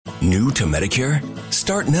New to Medicare?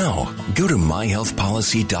 Start now. Go to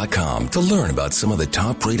myhealthpolicy.com to learn about some of the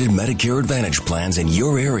top-rated Medicare Advantage plans in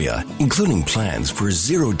your area, including plans for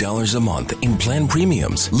 $0 a month in plan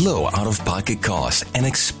premiums, low out-of-pocket costs, and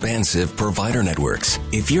expansive provider networks.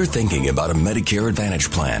 If you're thinking about a Medicare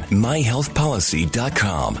Advantage plan,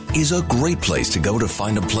 myhealthpolicy.com is a great place to go to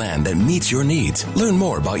find a plan that meets your needs. Learn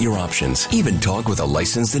more about your options. Even talk with a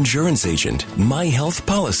licensed insurance agent.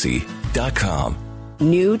 myhealthpolicy.com.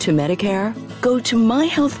 New to Medicare? Go to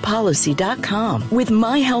myhealthpolicy.com. With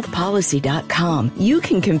myhealthpolicy.com, you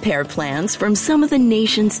can compare plans from some of the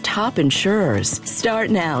nation's top insurers. Start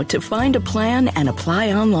now to find a plan and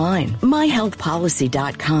apply online.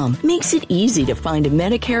 myhealthpolicy.com makes it easy to find a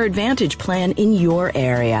Medicare Advantage plan in your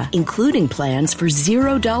area, including plans for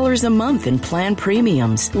 $0 a month in plan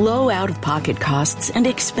premiums, low out-of-pocket costs, and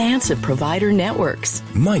expansive provider networks.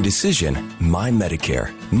 My decision, my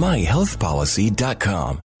Medicare. myhealthpolicy.com.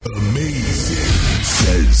 Amazing,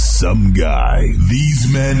 says some guy. These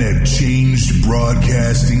men have changed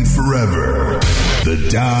broadcasting forever. The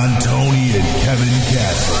Don, Tony, and Kevin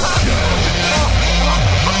Castle Show.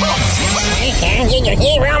 Hey, Kev, did you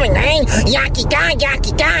hear Roman Reigns? Yaki-da,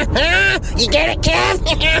 huh? You get it, Kev?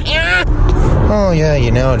 Oh, yeah,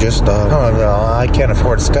 just, I can't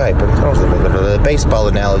afford Skype. The baseball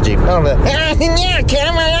analogy. Yeah,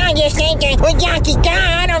 Kev, I just thinking, with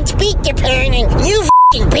Yaki-da, I don't speak Japan, and you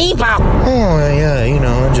f***ing people. Oh, yeah,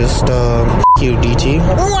 just, you, DT.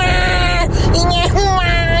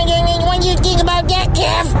 What do you think about that,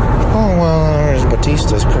 Kev? Oh, well,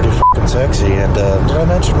 Batista's pretty f***ing sexy, and, did I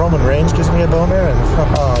mention Roman Reigns gives me a boner? And,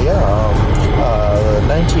 the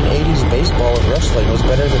 1980s baseball and wrestling was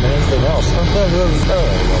better than anything else.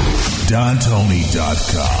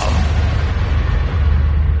 DonTony.com.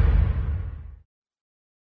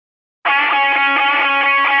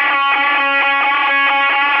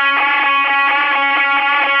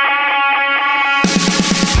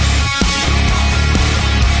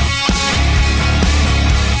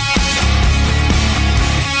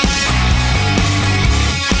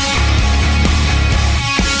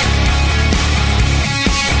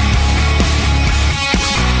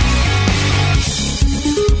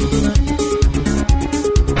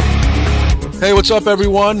 Hey, what's up,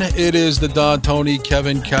 everyone? It is the Don, Tony,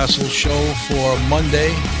 Kevin Castle Show for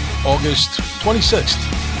Monday, August 26th,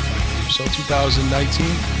 so 2019.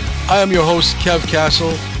 I am your host, Kev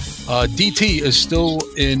Castle. DT is still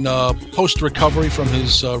in post-recovery from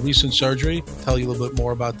his recent surgery. I'll tell you a little bit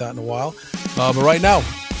more about that in a while. But right now,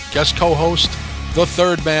 guest co-host, the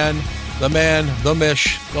third man, the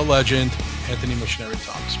Mish, the legend, Anthony Missionary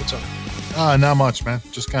Thomas. What's up? Not much, man.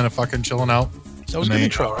 Just kind of fucking chilling out. That was a good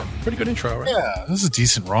intro, right? Pretty good intro, right? Yeah, this is a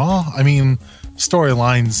decent Raw. I mean,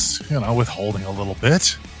 storylines, withholding a little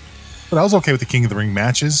bit, but I was okay with the King of the Ring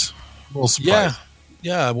matches. A little surprised.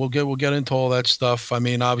 Yeah. We'll get into all that stuff. I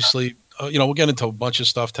mean, obviously, we'll get into a bunch of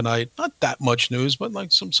stuff tonight. Not that much news, but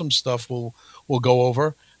like some stuff we'll go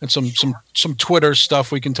over, and some Twitter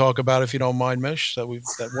stuff we can talk about if you don't mind, Mish. That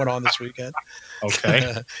went on this weekend.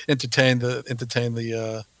 Okay. entertain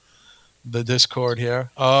the Discord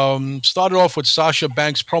here. Started off with Sasha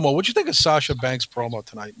Banks promo. What'd you think of Sasha Banks promo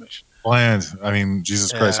tonight, Mish? Bland. I mean,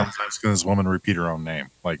 Jesus Christ, sometimes can this woman repeat her own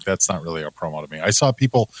name? Like, that's not really a promo to me. I saw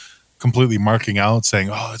people completely marking out saying,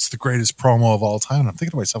 oh, it's the greatest promo of all time. And I'm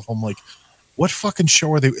thinking to myself, I'm like, what fucking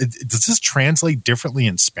show are they? Does this translate differently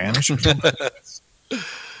in Spanish or something?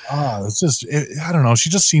 It's just, I don't know.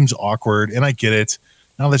 She just seems awkward, and I get it.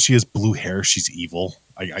 Now that she has blue hair, she's evil.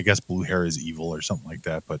 I guess blue hair is evil or something like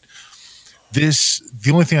that, but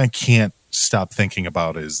the only thing I can't stop thinking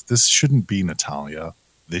about is this shouldn't be Natalya.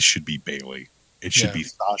 This should be Bayley. It should be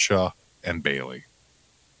Sasha and Bayley.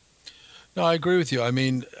 No, I agree with you.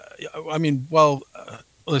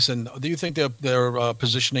 Listen, do you think they're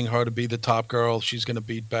positioning her to be the top girl? She's going to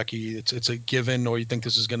beat Becky. It's a given, or you think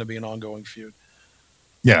this is going to be an ongoing feud?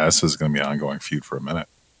 Yeah, this is going to be an ongoing feud for a minute.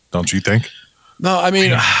 Don't you think? No, I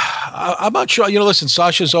mean, I'm not sure. Listen,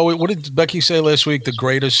 Sasha's always, what did Becky say last week? The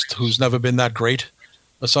greatest who's never been that great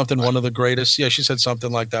or something, one of the greatest. Yeah, she said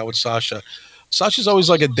something like that with Sasha. Sasha's always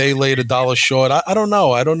like a day late, a dollar short. I don't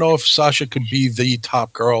know. I don't know if Sasha could be the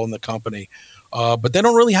top girl in the company. But they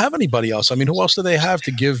don't really have anybody else. I mean, who else do they have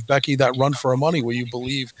to give Becky that run for her money where you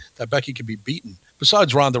believe that Becky could be beaten?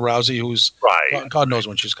 Besides Ronda Rousey, who's, God knows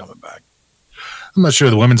when she's coming back. I'm not sure.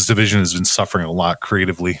 The women's division has been suffering a lot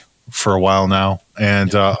creatively for a while now.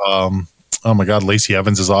 And, oh my God, Lacey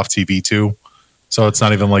Evans is off TV too. So it's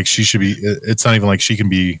not even like she should be, it's not even like she can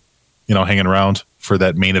be, hanging around for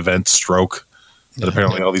that main event stroke. that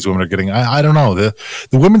apparently all these women are getting. I don't know. The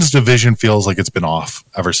women's division feels like it's been off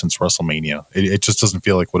ever since WrestleMania. It just doesn't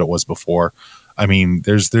feel like what it was before. I mean,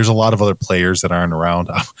 there's a lot of other players that aren't around.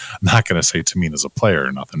 I'm not going to say Tamina's a player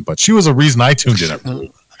or nothing, but she was a reason I tuned in every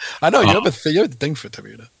week. I know you have a thing for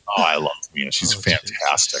Tamina. Oh, I love Tamina. She's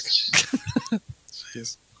fantastic.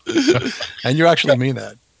 Jeez. And you actually mean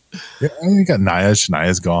that. Yeah, you got Nia.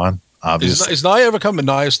 Nia's gone. Obviously, is Nia ever coming?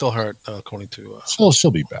 Nia's still hurt, according to. She'll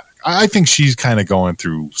be back. I think she's kind of going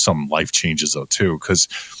through some life changes though too. Because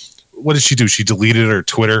what did she do? She deleted her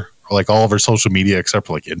Twitter, or like all of her social media except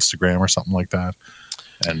for like Instagram or something like that.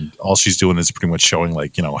 And all she's doing is pretty much showing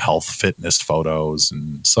like, health, fitness photos.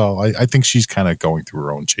 And so I think she's kind of going through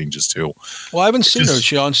her own changes too. Well, I haven't seen her. Is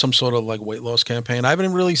she on some sort of like weight loss campaign? I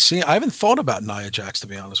haven't thought about Nia Jax, to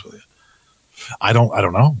be honest with you. I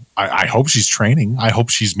don't know. I hope she's training. I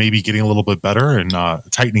hope she's maybe getting a little bit better and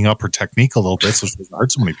tightening up her technique a little bit so she doesn't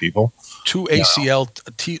hurt so many people. Two ACL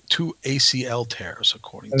tears,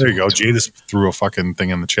 according to. There you go. Jadis threw a fucking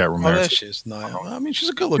thing in the chat room. There she is. Nia. I mean, she's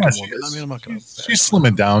a good-looking woman. I mean, I'm not going to. She's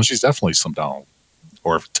slimming down. She's definitely slimmed down,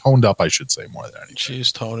 or toned up, I should say, more than anything.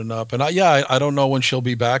 She's toning up, and I don't know when she'll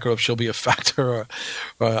be back or if she'll be a factor. Or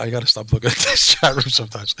I got to stop looking at this chat room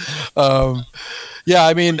sometimes. Yeah,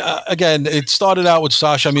 I mean, again, it started out with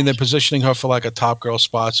Sasha. I mean, they're positioning her for like a top girl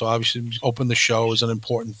spot, so obviously open the show is an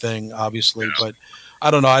important thing, obviously. Yeah. But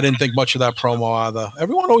I don't know. I didn't think much of that promo either.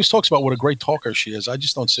 Everyone always talks about what a great talker she is. I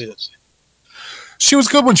just don't see it. She was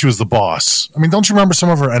good when she was the boss. I mean, don't you remember some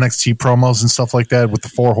of her NXT promos and stuff like that with the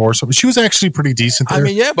 4 Horsemen? She was actually pretty decent there. I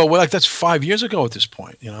mean, yeah, but that's 5 years ago at this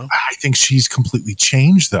point, I think she's completely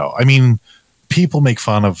changed, though. I mean, people make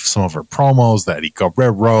fun of some of her promos, that Eddie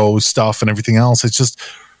Guerrero stuff and everything else. It's just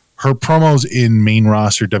her promos in main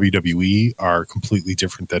roster WWE are completely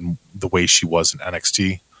different than the way she was in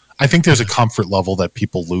NXT. I think there's a comfort level that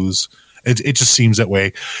people lose. It just seems that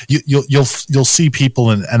way. You'll see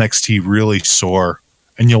people in NXT really soar,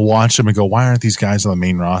 and you'll watch them and go, "Why aren't these guys on the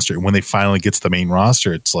main roster?" And when they finally get to the main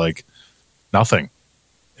roster, it's like nothing.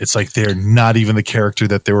 It's like they're not even the character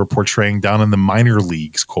that they were portraying down in the minor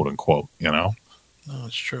leagues, quote unquote. No,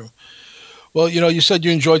 it's true. Well, you said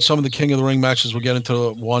you enjoyed some of the King of the Ring matches. We'll get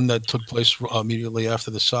into one that took place immediately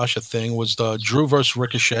after the Sasha thing. Was the Drew versus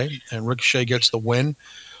Ricochet, and Ricochet gets the win.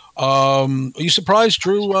 Are you surprised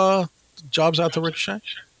Drew jobs out to Ricochet? A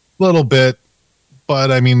little bit,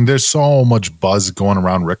 but I mean, there's so much buzz going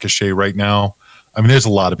around Ricochet right now. I mean, there's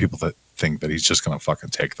a lot of people that think that he's just going to fucking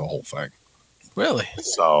take the whole thing. Really?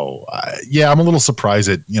 So, I'm a little surprised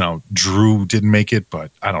that, Drew didn't make it,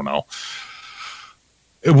 but I don't know.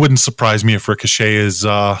 It wouldn't surprise me if Ricochet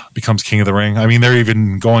becomes King of the Ring. I mean, they're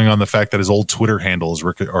even going on the fact that his old Twitter handle is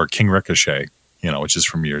King Ricochet. Which is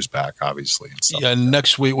from years back, obviously. And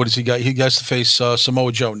next week, what does he got? He has to face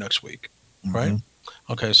Samoa Joe next week, right?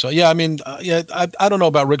 Mm-hmm. Okay, so I mean, I don't know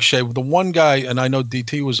about Ricochet. The one guy, and I know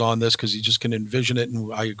DT was on this because he just can envision it,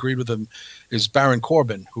 and I agreed with him, is Baron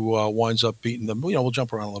Corbin, who winds up beating them. We'll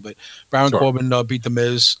jump around a little bit. Baron Corbin beat The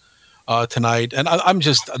Miz tonight, and I'm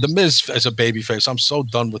just The Miz as a babyface. I'm so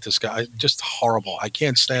done with this guy. Just horrible. I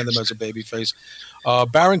can't stand him as a babyface.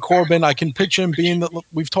 Baron Corbin, I can picture him being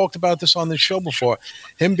we've talked about this on this show before.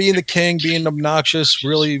 Him being the king, being obnoxious,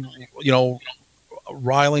 really,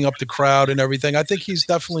 riling up the crowd and everything. I think he's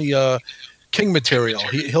definitely king material.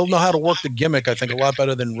 He'll know how to work the gimmick, I think, a lot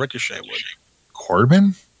better than Ricochet would.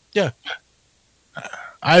 Corbin? Yeah.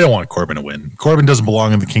 I don't want Corbin to win. Corbin doesn't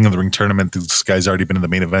belong in the King of the Ring tournament. This guy's already been in the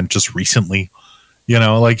main event just recently.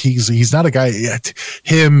 He's not a guy.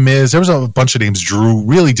 Him, Miz, there was a bunch of names. Drew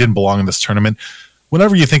really didn't belong in this tournament.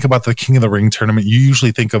 Whenever you think about the King of the Ring tournament, you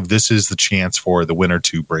usually think of this is the chance for the winner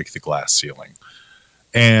to break the glass ceiling.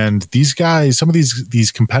 And these guys, some of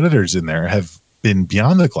these competitors in there have been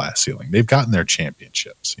beyond the glass ceiling. They've gotten their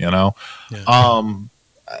championships, Yeah.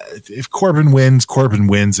 If Corbin wins.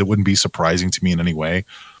 It wouldn't be surprising to me in any way.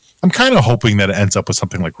 I'm kind of hoping that it ends up with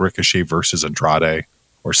something like Ricochet versus Andrade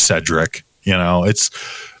or Cedric.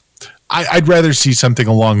 I'd rather see something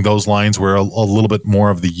along those lines where a little bit more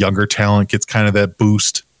of the younger talent gets kind of that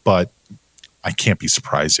boost, but I can't be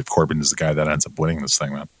surprised if Corbin is the guy that ends up winning this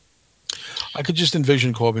thing, man. I could just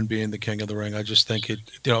envision Corbin being the King of the Ring. I just think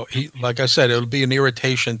he, like I said, it'll be an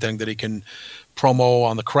irritation thing that he can promo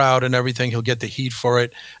on the crowd and everything. He'll get the heat for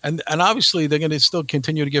it. And obviously they're going to still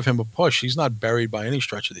continue to give him a push. He's not buried by any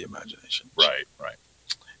stretch of the imagination. Right.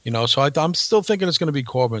 So I'm still thinking it's going to be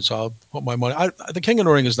Corbin, so I'll put my money. The King of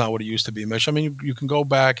the Ring is not what it used to be, Mitch. I mean, you can go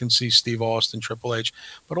back and see Steve Austin, Triple H,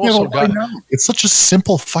 but also it's such a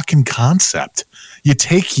simple fucking concept. You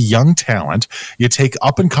take young talent, you take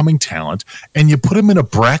up-and-coming talent, and you put them in a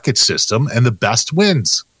bracket system, and the best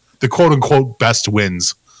wins. the quote unquote best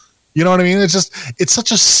wins. You know what I mean? It's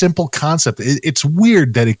such a simple concept. It's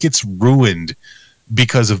weird that it gets ruined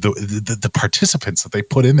because of the participants that they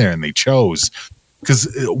put in there and they chose. Because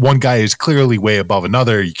one guy is clearly way above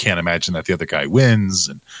another. You can't imagine that the other guy wins.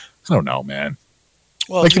 And I don't know, man.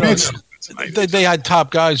 Well, like, they had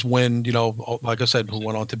top guys win, like I said, who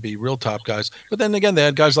went on to be real top guys. But then again, they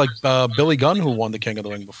had guys like Billy Gunn who won the King of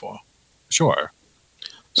the Ring before. Sure.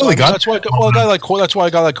 So that's why a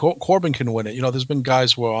guy like Corbin can win it. There's been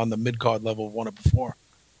guys who are on the mid card level who won it before.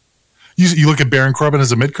 You look at Baron Corbin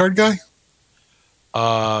as a mid card guy?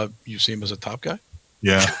 You see him as a top guy?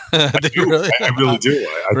 Yeah. I really do.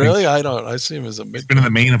 I don't. I see him as a mid. He's been in the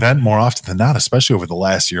main event more often than not, especially over the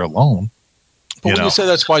last year alone. But you say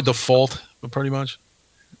that's by default, pretty much.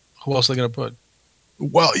 Who else are they going to put?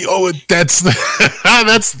 Well, that's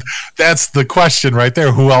the question right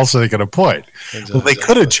there. Who else are they going to put? Exactly. Well, they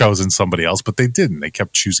could have chosen somebody else, but they didn't. They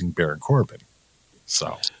kept choosing Baron Corbin.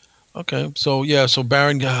 So. Okay, so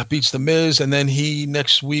Baron beats the Miz, and then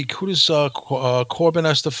next week. Who does Corbin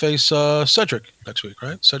has to face? Cedric next week,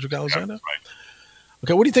 right? Cedric Alexander. Yeah, right.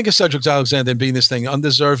 Okay, what do you think of Cedric Alexander being this thing?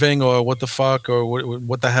 Undeserving, or what the fuck, or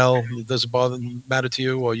what the hell? Does it matter to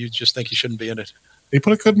you, or you just think he shouldn't be in it? They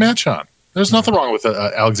put a good match on. There's nothing wrong with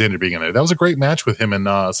Alexander being in it. That was a great match with him and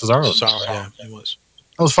Cesaro. Yeah, it was.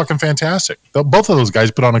 That was fucking fantastic. Both of those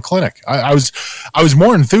guys put on a clinic. I was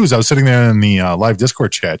more enthused. I was sitting there in the live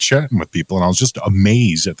Discord chatting with people, and I was just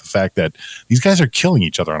amazed at the fact that these guys are killing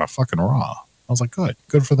each other on a fucking Raw. I was like,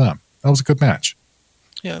 good for them. That was a good match.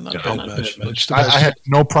 Yeah, not a bad match. I had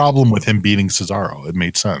no problem with him beating Cesaro. It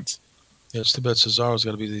made sense. Yeah, it's too bad Cesaro's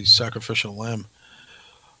got to be the sacrificial lamb.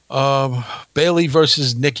 Bayley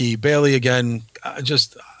versus Nikki. Bayley again.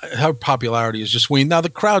 Her popularity is just weaned. Now the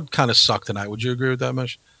crowd kind of sucked tonight. Would you agree with that,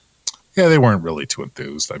 Mish? Yeah, they weren't really too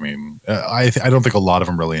enthused. I mean, I don't think a lot of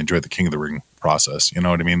them really enjoyed the King of the Ring process. You know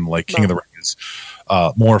what I mean? Like King of the Ring is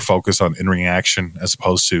more focused on in-ring action as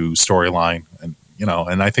opposed to storyline,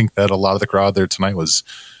 and I think that a lot of the crowd there tonight was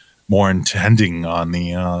more intending on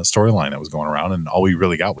the storyline that was going around, and all we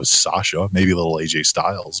really got was Sasha, maybe a little AJ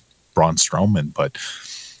Styles, Braun Strowman, but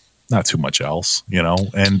not too much else,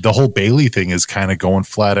 and the whole Bayley thing is kind of going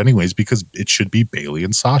flat anyways, because it should be Bayley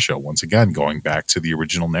and Sasha. Once again, going back to the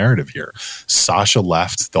original narrative here, Sasha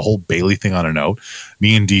left the whole Bayley thing on a note.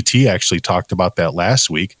 Me and DT actually talked about that last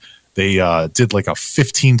week. They did like a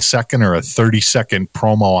 15-second or a 30-second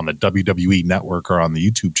promo on the WWE Network or on the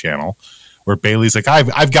YouTube channel where Bayley's like,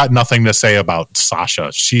 I've got nothing to say about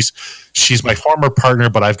Sasha. She's my former partner,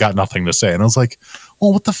 but I've got nothing to say. And I was like,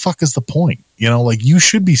 well, what the fuck is the point? You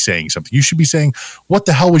should be saying something. You should be saying, what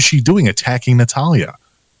the hell was she doing attacking Natalya?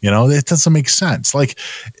 It doesn't make sense. Like,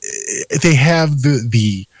 they have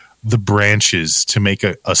the branches to make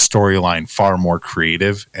a storyline far more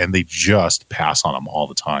creative, and they just pass on them all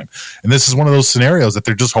the time. And this is one of those scenarios that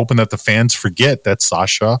they're just hoping that the fans forget that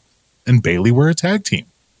Sasha and Bayley were a tag team.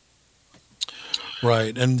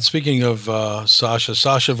 Right. And speaking of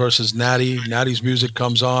Sasha versus Natty, Natty's music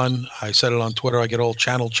comes on. I said it on Twitter. I get all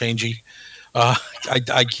channel changey. I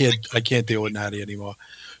can't deal with Natty anymore.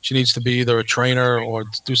 She needs to be either a trainer or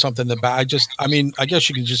do something I guess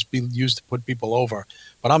she can just be used to put people over.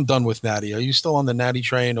 But I'm done with Natty. Are you still on the Natty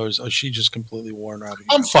train, or is she just completely worn out?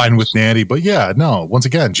 I'm fine with Natty, but yeah, no. Once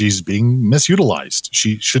again, she's being misutilized.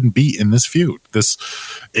 She shouldn't be in this feud.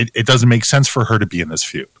 It doesn't make sense for her to be in this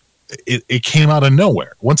feud. It came out of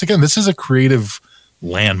nowhere. Once again, this is a creative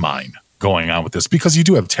landmine going on with this, because you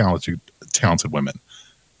do have talented women.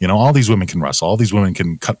 All these women can wrestle. All these women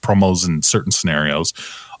can cut promos in certain scenarios.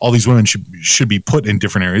 All these women should be put in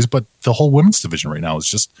different areas, but the whole women's division right now is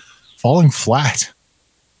just falling flat.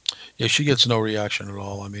 Yeah, she gets no reaction at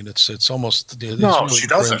all. I mean, it's almost really she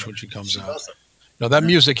doesn't when she comes out. That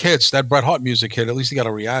music hits, that Bret Hart music hit. At least you got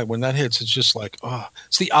to react when that hits. It's just like,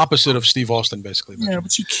 it's the opposite of Steve Austin, basically. Yeah,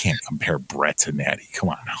 but you can't compare Bret to Natty. Come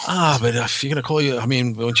on now. But if you're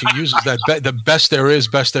gonna when she uses that the best there is,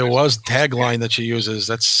 best there was tagline that she uses,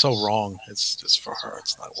 that's so wrong. It's just for her.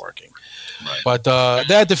 It's not working. Right. But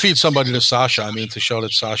they had to feed somebody to Sasha. To show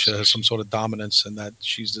that Sasha has some sort of dominance and that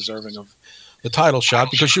she's deserving of the title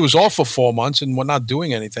shot, because she was off for 4 months and we're not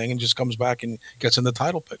doing anything and just comes back and gets in the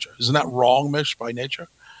title picture. Isn't that wrong, Mish, by nature?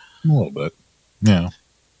 A little bit. Yeah.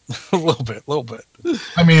 a little bit.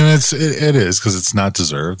 I mean, it is, because it's not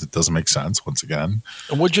deserved. It doesn't make sense, once again.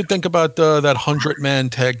 And what'd you think about that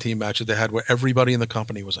 100-man tag team match that they had where everybody in the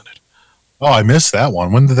company was in it? Oh, I missed that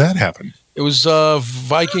one. When did that happen? It was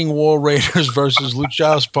Viking War Raiders versus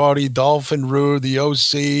Lucha's Party, Dolphin Rude, the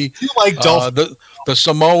OC. You like Dolphin? The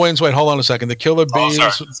Samoans. Wait, hold on a second. The Killer Bees,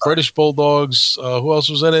 sorry. British Bulldogs. Who else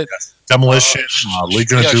was in it? Yes. Demolition,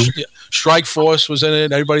 Legion of Doom. Strike Force was in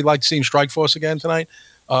it. Everybody liked seeing Strike Force again tonight.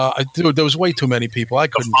 Dude, there was way too many people. I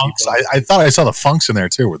couldn't keep up. I thought I saw the Funks in there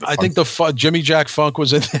too. I think Jimmy Jack Funk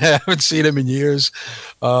was in there. I haven't seen him in years.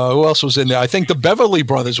 Who else was in there? I think the Beverly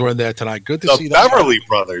Brothers were in there tonight. Good to see them. Beverly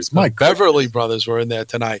Brothers. Beverly Brothers were in there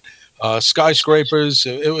tonight. Skyscrapers.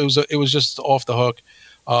 It was just off the hook.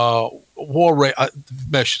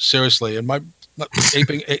 Mish, seriously, and my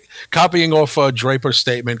copying off Draper's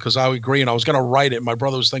statement because I agree, and I was going to write it. My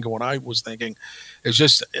brother was thinking what I was thinking. It's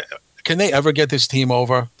just, can they ever get this team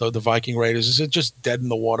over, the Viking Raiders? Is it just dead in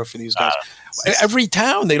the water for these guys? Every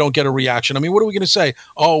town they don't get a reaction. I mean, what are we going to say?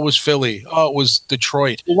 Oh, it was Philly. Oh, it was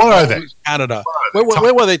Detroit. What are they? Canada.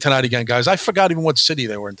 Where were they tonight again, guys? I forgot even what city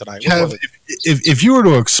they were in tonight. Kev, if you were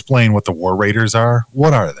to explain what the War Raiders are,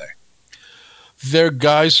 what are they? They're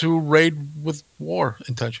guys who raid with war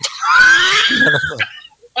intentions.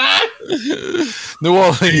 New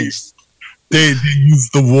Orleans. They use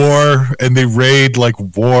the war and they raid like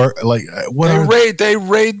war. Like what? They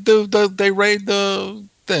raid the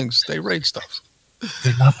things. They raid stuff.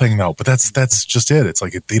 They're nothing though. But that's just it. It's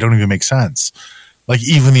like they don't even make sense. Like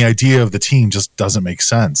even the idea of the team just doesn't make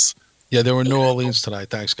sense. Yeah, they were in New Orleans tonight.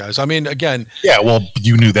 Thanks, guys. I mean, again. Yeah, well,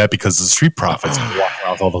 you knew that because the Street Profits walking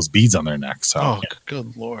around with all those beads on their necks. So. Oh,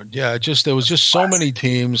 good Lord. Yeah, there was just so many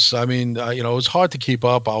teams. I mean, it was hard to keep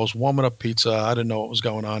up. I was warming up pizza. I didn't know what was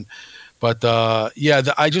going on. But, I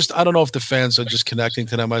don't know if the fans are just connecting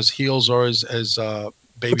to them as heels or as babies.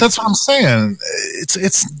 But that's what I'm saying.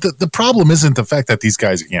 It's the problem isn't the fact that these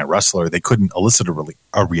guys can't wrestle or they couldn't elicit a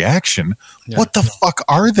reaction. Yeah. What the fuck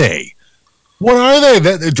are they? What are they?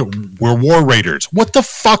 We're War Raiders. What the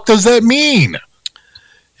fuck does that mean?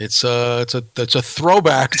 It's a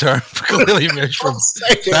throwback term, clearly, Mitch, from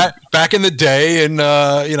back in the day, and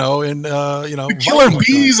the Killer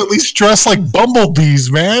Bees at least dress like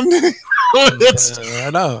bumblebees, man.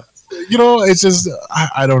 I know. It's just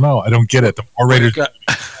I don't know. I don't get it. The War Raiders.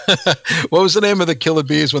 What was the name of the Killer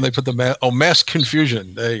Bees when they put the Mass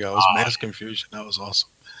Confusion? There you go. It was Mass Confusion. That was awesome.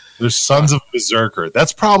 They're Sons of Berserker.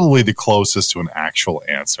 That's probably the closest to an actual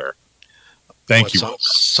answer. Thank you.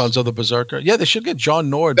 Sons of the Berserker. Yeah, they should get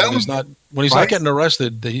John Nord when he's not getting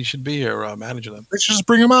arrested. He should be here managing them. They should just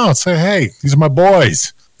bring him out. Say, hey, these are my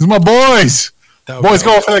boys. These are my boys. Boys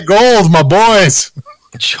going for that gold, my boys.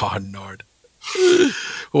 John Nord, who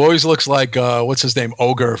always looks like what's his name,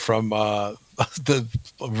 Ogre from the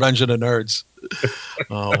Revenge of the Nerds.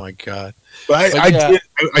 Oh my God. But I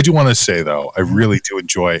do want to say though, I really do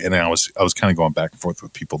enjoy, and I was kind of going back and forth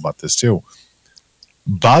with people about this too.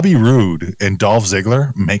 Bobby Roode and Dolph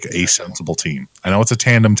Ziggler make a sensible team. I know it's a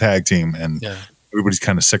tandem tag team, and everybody's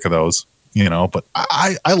kind of sick of those, but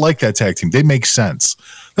I like that tag team. They make sense.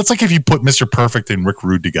 That's like if you put Mr. Perfect and Rick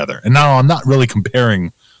Rude together. And now I'm not really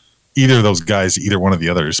comparing either of those guys to either one of the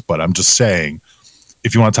others, but I'm just saying,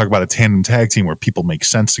 if you want to talk about a tandem tag team where people make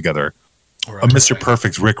sense together, a Mr.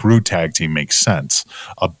 Perfect Rick Rude tag team makes sense.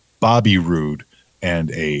 A Bobby Roode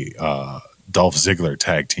and a Dolph Ziggler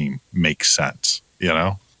tag team makes sense,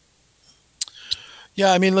 Yeah,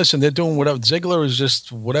 I mean, listen, they're doing whatever. Ziggler is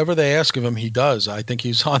just whatever they ask of him, he does. I think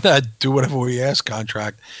he's on that do whatever we ask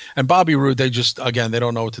contract. And Bobby Roode, they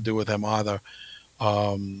don't know what to do with him either.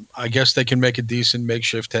 I guess they can make a decent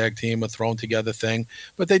makeshift tag team, a thrown together thing.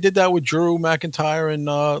 But they did that with Drew McIntyre and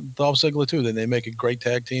Dolph Ziggler too. Then they make a great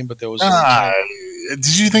tag team. But there was.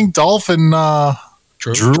 Did you think Dolph and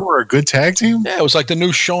Drew were a good tag team? Yeah, it was like the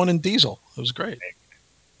new Shawn and Diesel. It was great.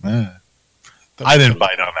 Yeah. I didn't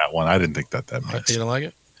bite on that one. I didn't think that makes sense. You didn't like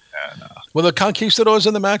it? Yeah, no. Well, the Conquistadors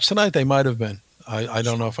in the match tonight, they might have been. I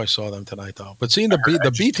don't know if I saw them tonight, though. But seeing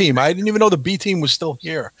the B team, I didn't even know the B team was still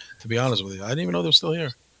here, to be honest with you. I didn't even know they were still here.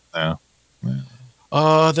 Yeah.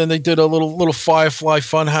 Then they did a little Firefly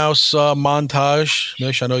Funhouse montage.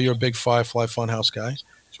 Mish, I know you're a big Firefly Funhouse guy.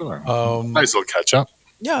 Sure. Nice little catch up.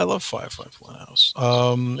 Yeah, I love Firefly Funhouse.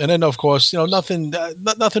 And then, of course, nothing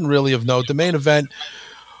really of note. The main event,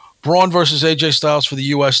 Braun versus AJ Styles for the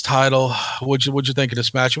U.S. title. What'd you think of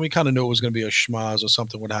this match? And we kind of knew it was going to be a schmaz or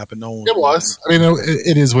something would happen. It was. I mean,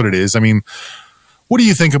 it is what it is. I mean, what do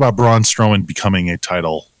you think about Braun Strowman becoming a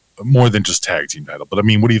title, more than just tag team title? But I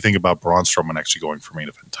mean, what do you think about Braun Strowman actually going for main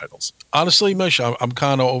event titles? Honestly, Mish, I'm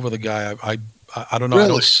kind of over the guy. I don't know.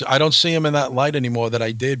 Really? I don't see him in that light anymore that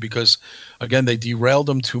I did because, again, they derailed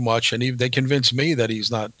him too much, and they convinced me that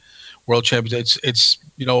he's not world champion. It's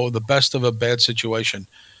the best of a bad situation.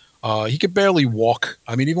 He could barely walk.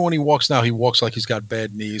 I mean, even when he walks now, he walks like he's got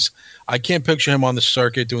bad knees. I can't picture him on the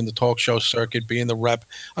circuit, doing the talk show circuit, being the rep.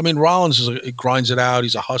 I mean, Rollins he grinds it out.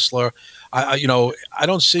 He's a hustler. I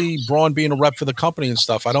don't see Braun being a rep for the company and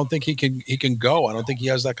stuff. I don't think he can go. I don't think he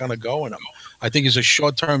has that kind of go in him. I think he's a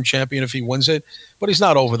short-term champion if he wins it, but he's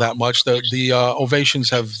not over that much. The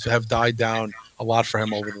ovations have died down a lot for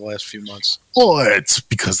him over the last few months. Well, it's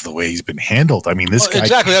because of the way he's been handled. I mean, this guy.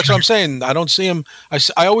 Exactly. That's what I'm saying. I don't see him.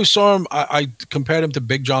 I always saw him. I compared him to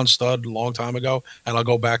Big John Studd a long time ago, and I'll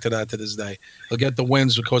go back to that to this day. He'll get the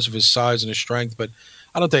wins because of his size and his strength, but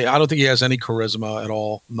I don't think he has any charisma at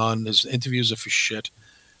all. None. His interviews are for shit.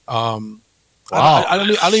 Wow. I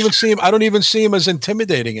don't even see him. I don't even see him as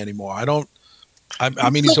intimidating anymore. I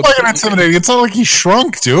mean, he's fucking intimidating. It's not like he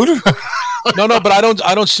shrunk, dude. No, but I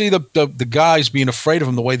don't see the guys being afraid of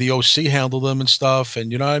him the way the OC handled him and stuff.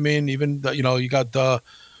 And you know what I mean? Even you got the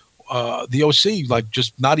OC like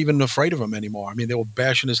just not even afraid of him anymore. I mean, they were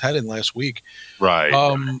bashing his head in last week. Right.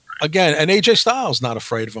 Again, and AJ Styles not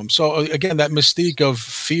afraid of him. So again, that mystique of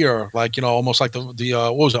fear, like almost like the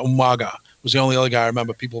what was it? Umaga was the only other guy I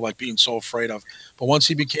remember people like being so afraid of. But once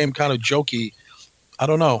he became kind of jokey, I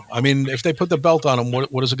don't know. I mean, if they put the belt on him,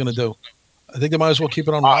 what is it going to do? I think they might as well keep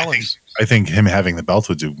it on Rollins. I think him having the belt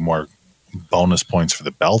would do more bonus points for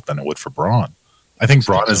the belt than it would for Braun. I think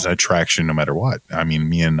Braun is an attraction no matter what. I mean,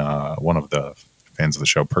 me and one of the fans of the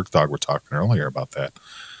show, Perk Dog, were talking earlier about that.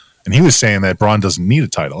 And he was saying that Braun doesn't need a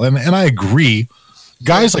title. And I agree.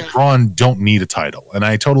 Guys like Braun don't need a title. And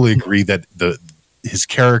I totally agree that his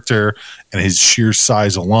character and his sheer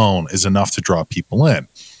size alone is enough to draw people in.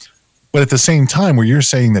 But at the same time, where you're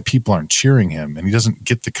saying that people aren't cheering him and he doesn't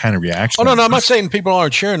get the kind of reaction. Oh, no, I'm not saying people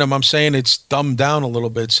aren't cheering him. I'm saying it's dumbed down a little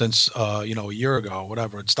bit since, a year ago or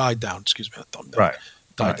whatever. It's died down. Excuse me. Not dumbed down. Right.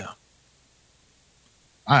 Died down.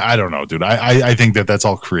 I don't know, dude. I think that's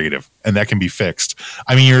all creative and that can be fixed.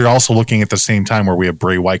 I mean, you're also looking at the same time where we have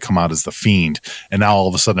Bray Wyatt come out as the Fiend, and now all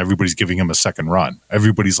of a sudden everybody's giving him a second run.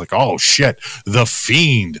 Everybody's like, "Oh shit, the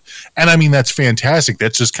Fiend!" And I mean, that's fantastic.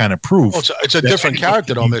 That's just kind of proof. Well, it's a different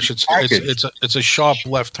character, though, Mitch. It's a sharp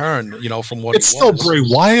left turn, from what it's still Bray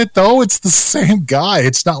Wyatt, though. It's the same guy.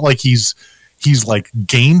 It's not like he's like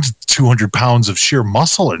gained 200 pounds of sheer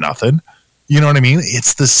muscle or nothing. You know what I mean?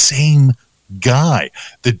 It's the same guy.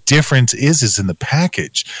 The difference is in the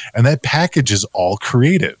package, and that package is all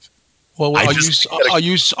creative. Well, are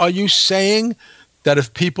you saying that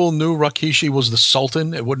if people knew Rikishi was the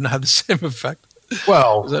Sultan, it wouldn't have the same effect?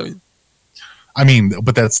 Well, I mean,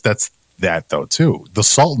 but that's that though too. The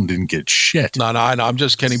Sultan didn't get shit. No, I know. I'm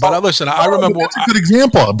just kidding. But listen, I remember that's a good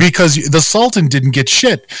example because the Sultan didn't get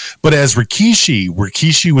shit. But as Rikishi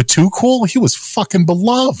was too cool. He was fucking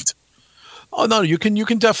beloved. Oh no, you can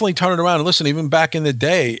definitely turn it around. And listen, even back in the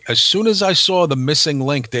day, as soon as I saw the Missing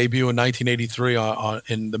Link debut in 1983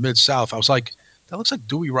 in the Mid-South, I was like, that looks like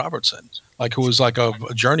Dewey Robertson, like who was like a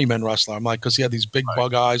journeyman wrestler. I'm like, because he had these big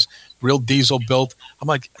bug eyes, real diesel built. I'm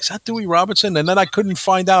like, is that Dewey Robertson? And then I couldn't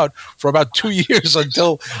find out for about 2 years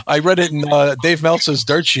until I read it in Dave Meltzer's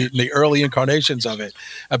dirt sheet in the early incarnations of it.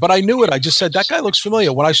 But I knew it. I just said, that guy looks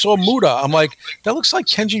familiar. When I saw Muda, I'm like, that looks like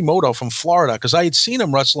Kenji Moto from Florida, because I had seen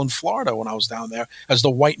him wrestle in Florida when I was down there as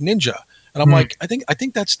the White Ninja. And I'm like, I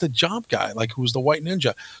think that's the job guy, like who's the White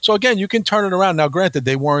Ninja. So again, you can turn it around. Now, granted,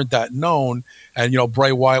 they weren't that known, and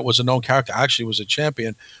Bray Wyatt was a known character, actually was a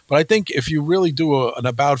champion. But I think if you really do an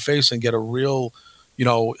about face and get a real,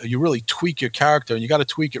 you really tweak your character, and you got to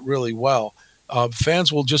tweak it really well,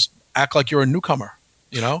 fans will just act like you're a newcomer.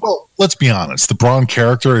 Well, let's be honest. The Braun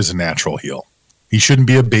character is a natural heel. He shouldn't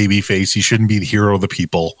be a baby face. He shouldn't be the hero of the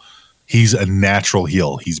people. He's a natural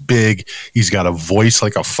heel. He's big. He's got a voice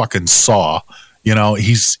like a fucking saw.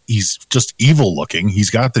 He's just evil looking. He's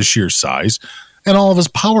got the sheer size and all of his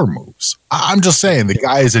power moves. I'm just saying the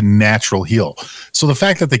guy is a natural heel. So the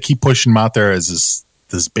fact that they keep pushing him out there as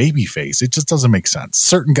this baby face, it just doesn't make sense.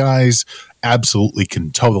 Certain guys absolutely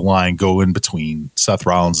can toe the line, go in between. Seth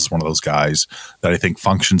Rollins is one of those guys that I think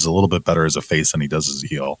functions a little bit better as a face than he does as a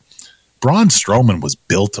heel. Braun Strowman was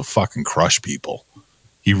built to fucking crush people.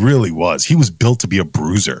 He really was. He was built to be a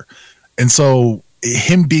bruiser. And so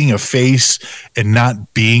him being a face and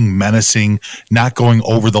not being menacing, not going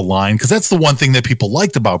over the line, because that's the one thing that people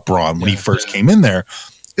liked about Braun when he first came in there,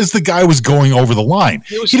 is the guy was going over the line.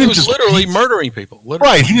 He was literally murdering people.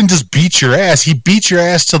 Literally. Right. He didn't just beat your ass. He beat your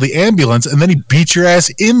ass to the ambulance, and then he beat your ass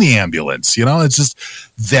in the ambulance. It's just,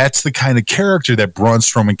 that's the kind of character that Braun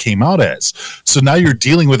Strowman came out as. So now you're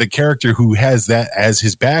dealing with a character who has that as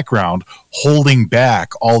his background, holding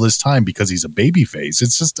back all this time because he's a babyface.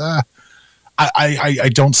 It's just, I I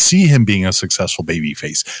don't see him being a successful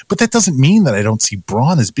babyface. But that doesn't mean that I don't see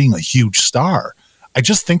Braun as being a huge star. I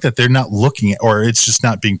just think that they're not looking at, or it's just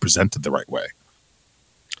not being presented the right way.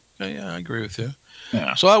 Yeah, I agree with you.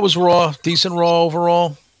 Yeah. So that was Raw, decent Raw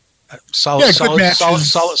overall. Solid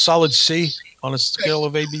C on a scale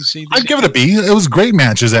of ABC. I'd give it a B. It was great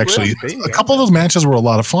matches, actually. Really? A couple of those matches were a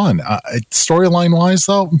lot of fun. Storyline wise,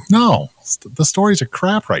 though, no. The stories are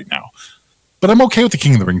crap right now. But I'm okay with the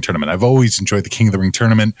King of the Ring tournament. I've always enjoyed the King of the Ring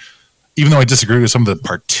tournament. Even though I disagree with some of the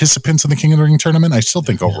participants in the King of the Ring tournament, I still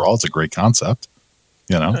think overall it's a great concept.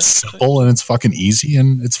 It's simple and it's fucking easy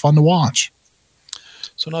and it's fun to watch.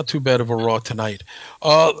 So not too bad of a Raw tonight.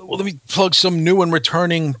 Well, let me plug some new and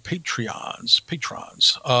returning patrons.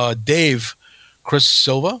 Dave, Chris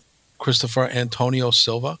Silva, Christopher Antonio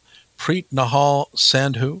Silva, Preet Nahal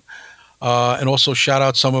Sandhu, and also shout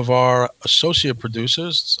out some of our associate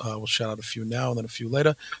producers. We'll shout out a few now and then a few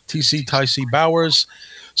later. TC Ticey Bowers,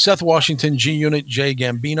 Seth Washington, G Unit, Jay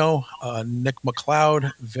Gambino, Nick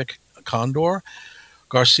McLeod, Vic Condor,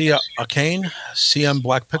 Garcia Akane, CM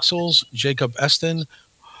Black Pixels, Jacob Eston,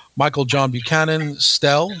 Michael John Buchanan,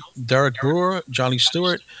 Stell, Derek Brewer, Johnny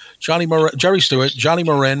Stewart, Jerry Stewart, Johnny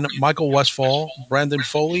Marin, Michael Westfall, Brandon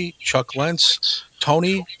Foley, Chuck Lentz,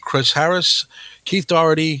 Tony, Chris Harris, Keith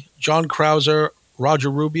Doherty, John Krauser,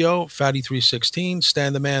 Roger Rubio, Fatty316,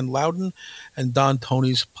 Stan the Man Loudon, and Don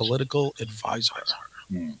Tony's political advisor.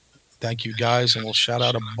 Thank you, guys, and we'll shout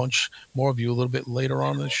out a bunch more of you a little bit later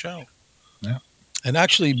on in the show. Yeah. And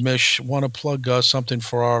actually, Mish, want to plug something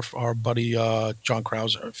for our buddy John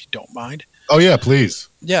Krauser, if you don't mind. Oh, yeah, please.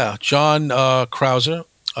 Yeah, John Krauser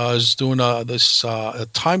is doing this a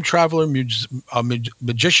time traveler,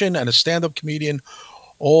 magician, and a stand-up comedian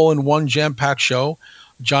all in one jam-packed show.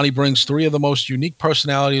 Johnny brings three of the most unique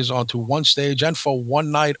personalities onto one stage and for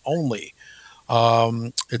one night only.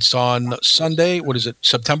 It's on Sunday,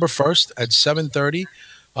 September 1st at 7:30.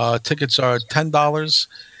 Tickets are $10.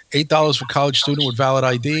 $8 for college student with valid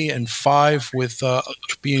ID, and $5 with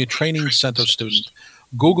being a training center student.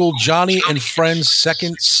 Google Johnny and Friends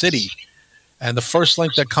Second City, and the first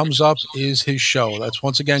link that comes up is his show. That's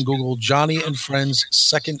once again Google Johnny and Friends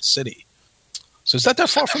Second City. So is that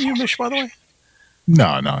far from you, Mish? By the way,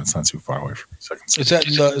 no, it's not too far away from me. Second City.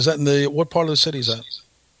 Is that in the what part of the city is that?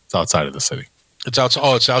 It's outside of the city. It's outside.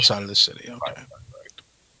 Oh, it's outside of the city. Okay. Right.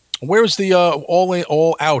 Where is the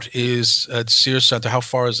All Out is at Sears Center? How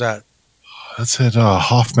far is that? That's at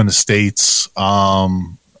Hoffman Estates. To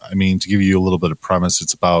give you a little bit of premise,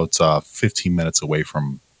 it's about 15 minutes away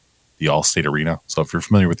from the Allstate Arena. So if you're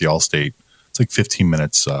familiar with the Allstate, it's like 15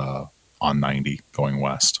 minutes on 90 going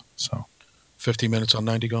west. So 15 minutes on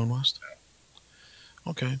 90 going west?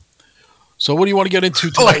 Okay. So what do you want to get into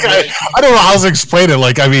tonight? I don't know how to explain it.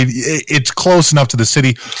 It's close enough to the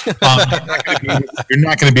city. You're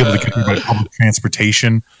not going to be able to get there by public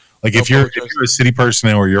transportation. If you're a city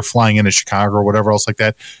person or you're flying into Chicago or whatever else like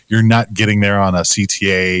that, you're not getting there on a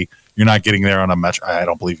CTA. You're not getting there on a metro. I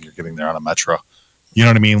don't believe you're getting there on a metro. You know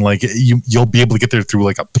what I mean? You'll be able to get there through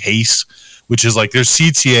a PACE, which is there's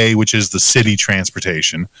CTA, which is the city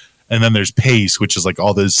transportation, and then there's PACE, which is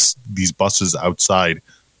all these buses outside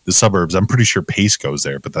the suburbs. I'm pretty sure PACE goes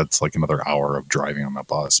there, but that's another hour of driving on that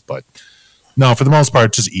bus. But no, for the most part,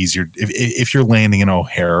 it's just easier. If you're landing in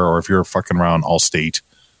O'Hare or if you're fucking around Allstate,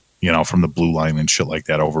 from the Blue Line and shit like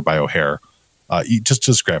that over by O'Hare, you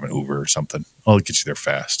just grab an Uber or something. I'll get you there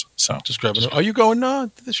fast. So just grab an Uber. Are you going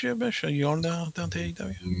this year, Bish? Are you going down to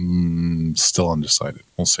AEW? Still undecided.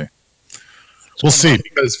 We'll see. We'll see,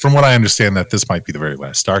 because from what I understand, that this might be the very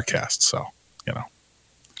last StarCast. So, I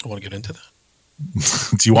want to get into that.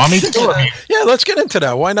 Do you want me to? Yeah, let's get into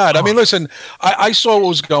that. Why not? Listen, I saw what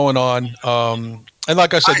was going on, and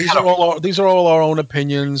like I said, these are all our own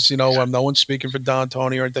opinions. No one's speaking for Don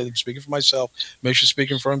Tony or anything. I'm speaking for myself. Mish is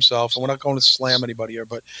speaking for himself, and we're not going to slam anybody here,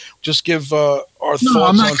 but just give our thoughts.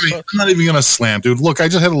 I'm not even going to slam, dude. Look, I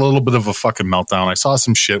just had a little bit of a fucking meltdown. I saw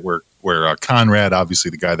some shit where Conrad, obviously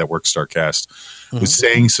the guy that works StarCast, was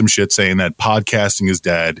saying some shit, saying that podcasting is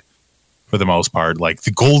dead. For the most part,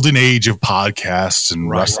 the golden age of podcasts and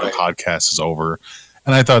wrestling podcasts is over.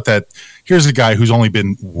 And I thought that here's a guy who's only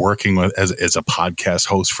been working as a podcast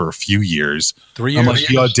host for a few years. 3 years.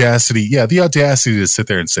 The audacity to sit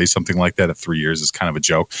there and say something like that at 3 years is kind of a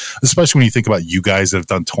joke, especially when you think about you guys that have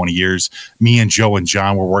done 20 years. Me and Joe and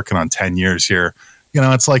John were working on 10 years here.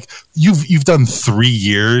 It's you've done 3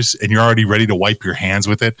 years and you're already ready to wipe your hands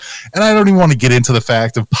with it. And I don't even want to get into the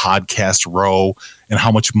fact of Podcast Row and how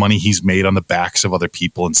much money he's made on the backs of other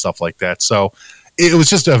people and stuff like that. So it was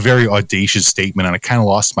just a very audacious statement, and I kind of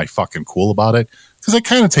lost my fucking cool about it. because I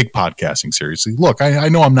kind of take podcasting seriously. Look, I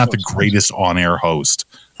know I'm not the greatest on-air host.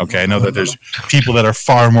 Okay, I know that there's people that are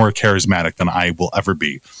far more charismatic than I will ever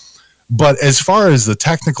be. But as far as the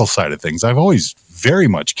technical side of things, I've always very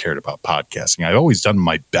much cared about podcasting. I've always done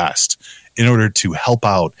my best in order to help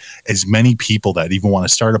out as many people that even want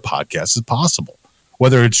to start a podcast as possible.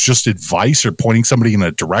 Whether it's just advice or pointing somebody in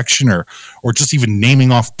a direction or just even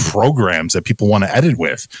naming off programs that people want to edit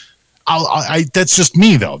with. That's just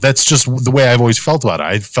me, though. That's just the way I've always felt about it.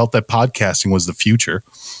 I felt that podcasting was the future,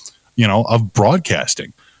 of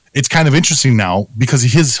broadcasting. It's kind of interesting now because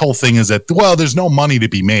his whole thing is that, well, there's no money to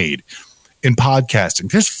be made in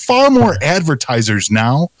podcasting. There's far more advertisers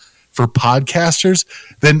now for podcasters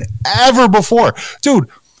than ever before. Dude,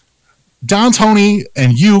 Don Tony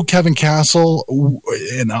and you, Kevin Castle,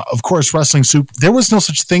 and of course, Wrestling Soup, there was no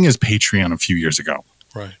such thing as Patreon a few years ago.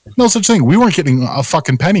 Right. No such thing. We weren't getting a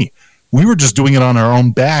fucking penny. We were just doing it on our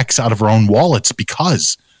own backs, out of our own wallets,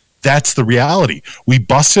 because that's the reality. We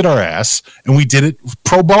busted our ass and we did it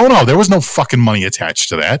pro bono. There was no fucking money attached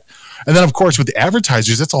to that. And then, of course, with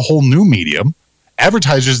advertisers, that's a whole new medium.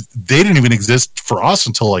 Advertisers, they didn't even exist for us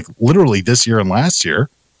until like literally this year and last year.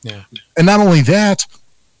 Yeah. And not only that,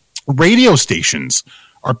 radio stations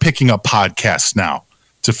are picking up podcasts now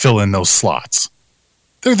to fill in those slots.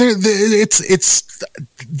 It's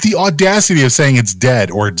the audacity of saying it's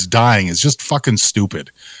dead or it's dying is just fucking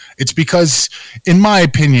stupid. It's because, in my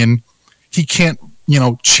opinion, he can't,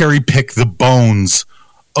 cherry pick the bones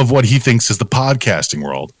of what he thinks is the podcasting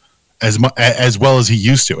world as well as he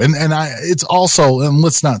used to. And it's also, and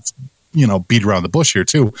let's not, beat around the bush here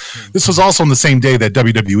too. This was also on the same day that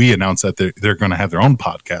WWE announced that they're going to have their own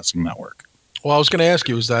podcasting network. Well, I was going to ask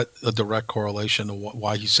you, is that a direct correlation to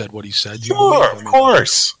why he said what he said? Sure, of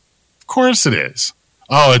course. Of course it is.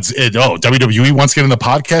 WWE wants to get in the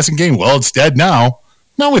podcasting game. Well, it's dead now.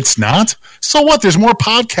 No, it's not. So what? There's more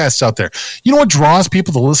podcasts out there. You know what draws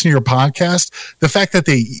people to listen to your podcast? The fact that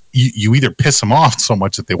you either piss them off so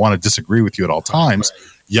much that they want to disagree with you at all times,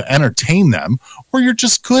 you entertain them, or you're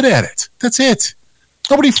just good at it. That's it.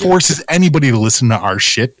 Nobody forces anybody to listen to our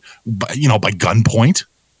shit, by gunpoint.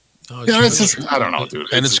 No, it's just, I don't know, dude.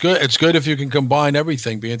 And it's good. It's good if you can combine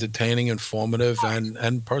everything, be entertaining, informative,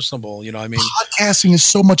 and personable. Podcasting is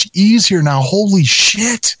so much easier now. Holy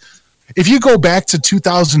shit. If you go back to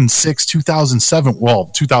 2006, 2007,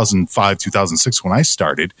 2005, 2006, when I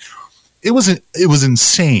started, it was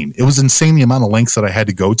insane. It was insane the amount of lengths that I had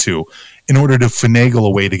to go to in order to finagle a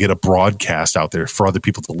way to get a broadcast out there for other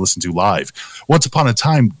people to listen to live. Once upon a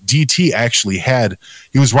time, DT actually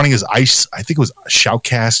he was running his I think it was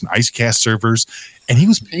Shoutcast and Icecast servers, and he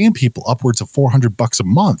was paying people upwards of $400 a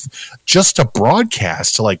month just to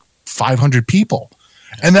broadcast to like 500 people.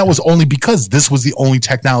 And that was only because this was the only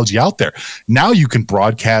technology out there. Now you can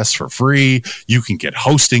broadcast for free. You can get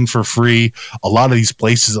hosting for free. A lot of these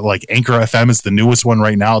places, like Anchor FM is the newest one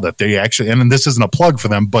right now that they actually, and this isn't a plug for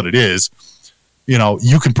them, but it is.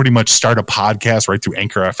 You can pretty much start a podcast right through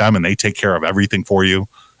Anchor FM and they take care of everything for you.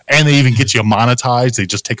 And they even get you monetized. They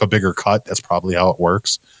just take a bigger cut. That's probably how it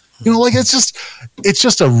works. It's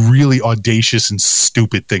just a really audacious and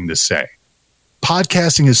stupid thing to say.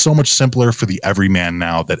 Podcasting is so much simpler for the everyman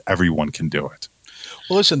now that everyone can do it.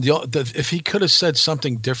 Well, listen, if he could have said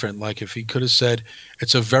something different, like if he could have said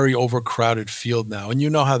it's a very overcrowded field now, and you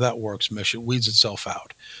know how that works, Mish, it weeds itself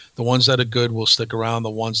out. The ones that are good will stick around. The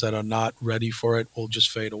ones that are not ready for it will just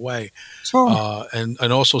fade away. Sure. And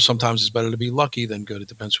also sometimes it's better to be lucky than good. It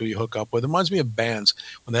depends who you hook up with. It reminds me of bands.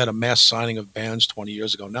 When they had a mass signing of bands 20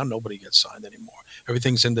 years ago, now nobody gets signed anymore.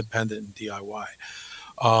 Everything's independent and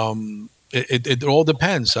DIY. It all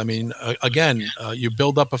depends. I mean, again, you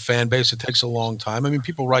build up a fan base. It takes a long time. I mean,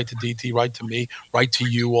 people write to DT, write to me, write to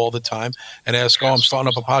you all the time and ask, I'm starting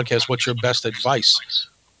up a podcast. What's your best advice?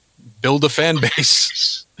 Build a fan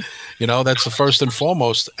base. That's the first and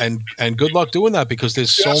foremost. And good luck doing that because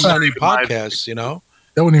there's so many podcasts,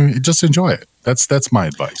 Just enjoy it. That's my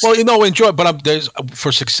advice. Well, enjoy it. But there's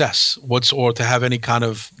for success, or to have any kind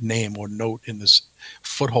of name or note in this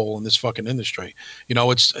foothold in this fucking industry.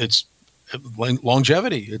 It's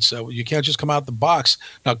longevity. It's you can't just come out the box.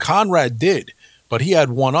 Now Conrad did, but he had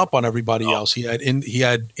one up on everybody else. He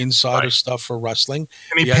had insider stuff for wrestling.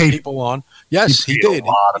 And he had paid people on. Yes, he did. A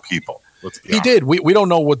lot of people. He did. We don't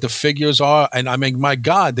know what the figures are, and I mean, my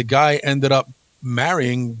God, the guy ended up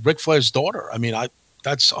marrying Ric Flair's daughter. I mean,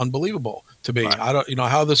 that's unbelievable to me. Right. I don't,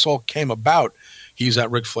 how this all came about. He's at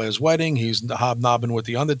Ric Flair's wedding. He's hobnobbing with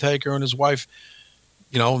the Undertaker and his wife.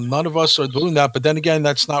 None of us are doing that. But then again,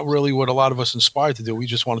 that's not really what a lot of us inspired to do. We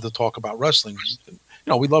just wanted to talk about wrestling.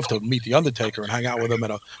 we'd love to meet the Undertaker and hang out with him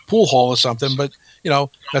at a pool hall or something, but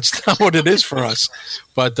that's not what it is for us.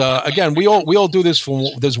 But again, we all do this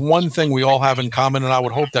for. There's one thing we all have in common, and I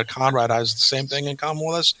would hope that Conrad has the same thing in common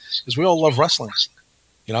with us, is we all love wrestling.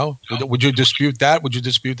 Would you dispute that? Would you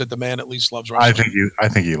dispute that the man at least loves wrestling? I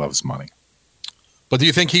think he loves money. But do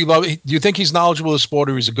you think he's knowledgeable of the sport,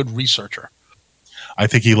 or he's a good researcher? I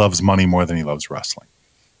think he loves money more than he loves wrestling.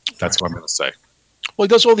 That's what I'm going to say. Well, he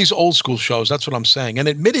does all these old school shows. That's what I'm saying. And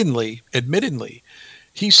admittedly,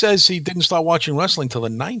 he says he didn't start watching wrestling till the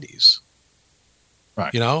 90s.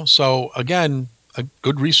 Right. So again, a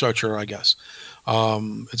good researcher, I guess.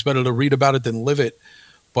 It's better to read about it than live it.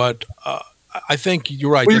 But I think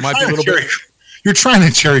you're right. Well, there might be a little bit. You're trying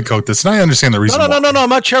to cherry coat this, and I understand the reason. No. I'm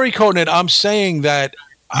not cherry coating it. I'm saying that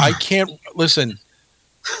I can't listen.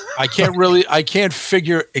 I can't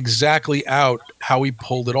figure exactly out how he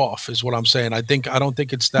pulled it off, is what I'm saying. I don't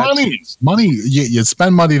think it's that money. You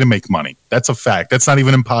spend money to make money. That's a fact. That's not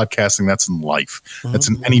even in podcasting. That's in life. Mm-hmm. That's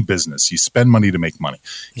in any business. You spend money to make money.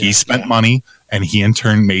 Yeah, he spent money, and he in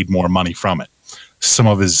turn made more money from it. Some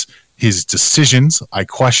of his decisions, I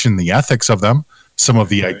question the ethics of them. Some of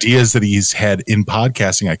the ideas that he's had in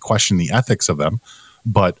podcasting, I question the ethics of them.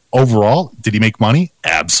 But overall, did he make money?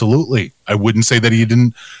 Absolutely. I wouldn't say that he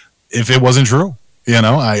didn't if it wasn't true.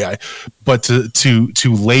 But to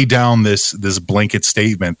lay down this blanket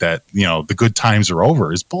statement that the good times are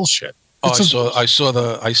over is bullshit. I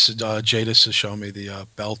saw Jadis is showing me the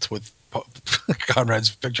belt with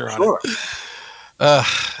Conrad's picture on it.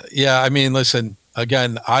 Yeah, I mean, listen.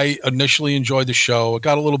 Again, I initially enjoyed the show. It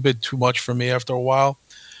got a little bit too much for me after a while.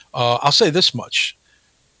 I'll say this much: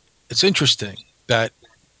 it's interesting that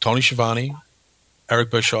Tony Schiavone,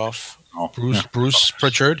 Eric Bischoff, Bruce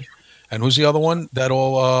Pritchard, and who's the other one?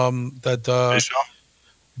 Bischoff.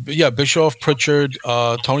 Yeah, Bischoff, Pritchard,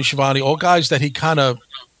 Tony Schiavone, all guys that he kind of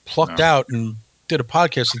plucked out and did a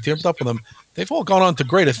podcast and teamed up with them. They've all gone on to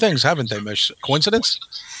greater things, haven't they, Mish? Coincidence?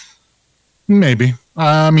 Maybe.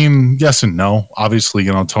 I mean, yes and no. Obviously,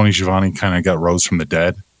 Tony Schiavone kind of got rose from the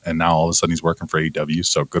dead, and now all of a sudden he's working for AEW,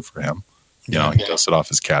 so good for him. He dusted off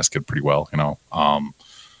his casket pretty well,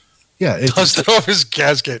 Dusted off his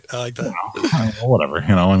casket. I like that. Whatever.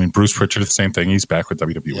 I mean, Bruce Pritchard, the same thing. He's back with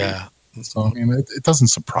WWE. Yeah. So, I mean, it doesn't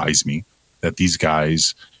surprise me that these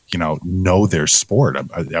guys, know their sport.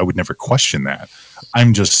 I would never question that.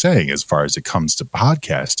 I'm just saying, as far as it comes to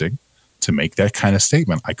podcasting, to make that kind of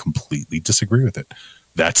statement, I completely disagree with it.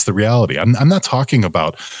 That's the reality. I'm not talking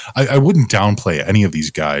about, I wouldn't downplay any of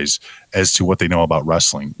these guys as to what they know about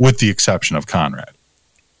wrestling, with the exception of Conrad.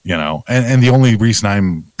 And the only reason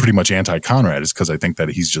I'm pretty much anti-Conrad is because I think that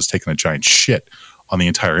he's just taken a giant shit on the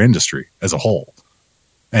entire industry as a whole.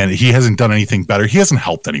 And he hasn't done anything better. He hasn't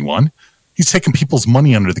helped anyone. He's taken people's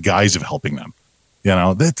money under the guise of helping them.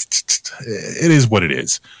 It is what it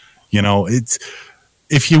is.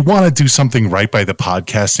 If you want to do something right by the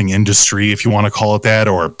podcasting industry, if you want to call it that,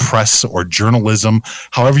 or press or journalism,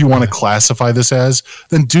 however you want to classify this as,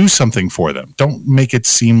 then do something for them. Don't make it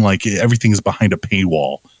seem like everything is behind a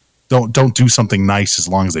paywall. Don't do something nice as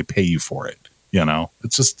long as they pay you for it.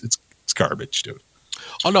 It's garbage, dude.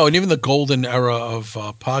 Oh, no, and even the golden era of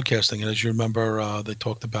podcasting, and as you remember, they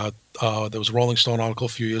talked about, there was a Rolling Stone article a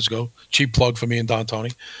few years ago, cheap plug for me and Don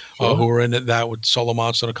Tony, who were in that with Solo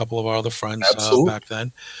Monster and a couple of our other friends back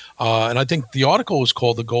then. And I think the article was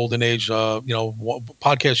called The Golden Age,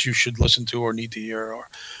 podcasts you should listen to or need to hear or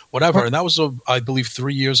whatever. And that was, I believe,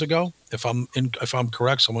 3 years ago. If I'm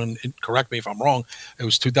correct, someone correct me if I'm wrong. It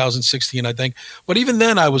was 2016, I think. But even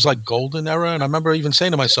then, I was like golden era, and I remember even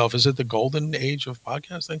saying to myself, "Is it the golden age of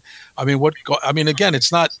podcasting?" I mean, again,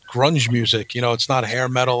 it's not grunge music. It's not hair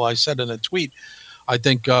metal. I said in a tweet, I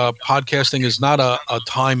think podcasting is not a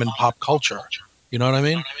time in pop culture. You know what I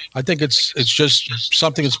mean? I think it's just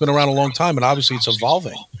something that's been around a long time, and obviously it's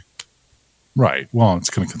evolving. Right. Well, it's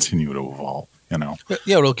going to continue to evolve.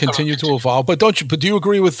 Yeah, it'll continue to evolve. But do you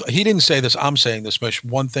agree with? He didn't say this. I'm saying this, Mish.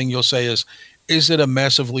 One thing you'll say is it a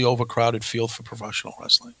massively overcrowded field for professional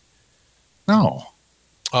wrestling? No.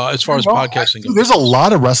 As far as podcasting goes, there's a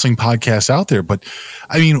lot of wrestling podcasts out there, but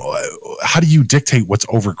I mean, how do you dictate what's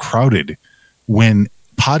overcrowded when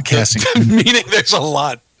podcasting? Meaning, there's a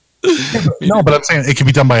lot. No, but I'm saying it can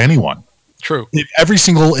be done by anyone. True.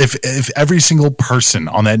 If every single person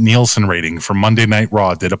on that Nielsen rating for Monday Night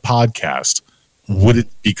Raw did a podcast, would it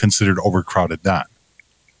be considered overcrowded then?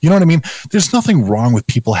 You know what I mean? There's nothing wrong with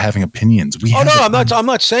people having opinions. I'm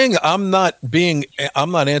not saying I'm not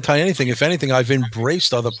anti anything. If anything, I've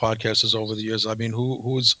embraced other podcasters over the years. I mean,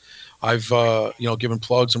 who's I've given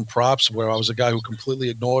plugs and props where I was a guy who completely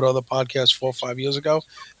ignored other podcasts 4 or 5 years ago.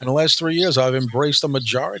 In the last 3 years, I've embraced the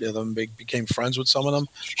majority of them, became friends with some of them,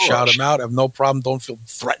 shout them out. I have no problem. Don't feel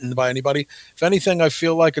threatened by anybody. If anything, I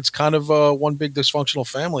feel like it's kind of one big dysfunctional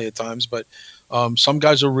family at times, but some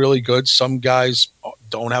guys are really good. Some guys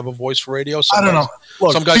don't have a voice for radio. I don't know.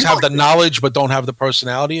 Look, some guys have the knowledge but don't have the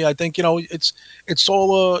personality. I think it's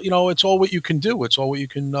all it's all what you can do. It's all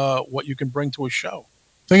what you can bring to a show.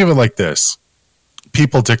 Think of it like this: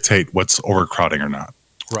 people dictate what's overcrowding or not.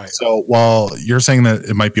 Right. So while you're saying that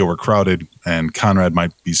it might be overcrowded, and Conrad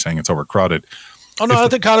might be saying it's overcrowded. Oh no, I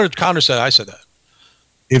think Connor said I said that.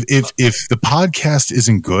 If the podcast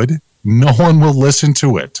isn't good, no one will listen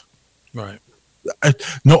to it. Right.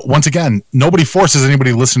 No. Once again, nobody forces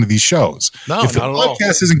anybody to listen to these shows. No, if the not at all.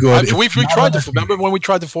 podcast isn't good, we tried to. Remember when we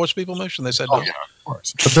tried to force people, Mitch, and they said no. Yeah, of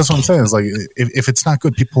course. But that's what I'm saying. Is like if it's not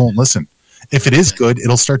good, people won't listen. If it is good,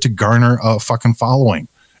 it'll start to garner a fucking following,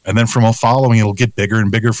 and then from a following, it'll get bigger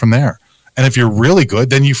and bigger from there. And if you're really good,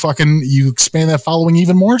 then you expand that following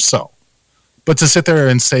even more so. But to sit there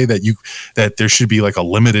and say that there should be like a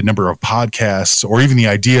limited number of podcasts, or even the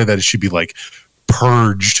idea that it should be like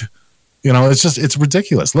purged, it's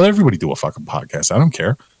ridiculous. Let everybody do a fucking podcast. I don't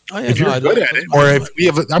care. Oh, yeah, if you're good at it, or if we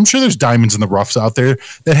have, I'm sure there's diamonds in the roughs out there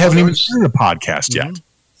that haven't even started a podcast yet.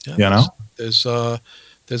 Yeah,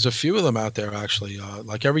 There's a few of them out there, actually.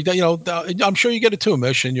 Like every day, I'm sure you get it too,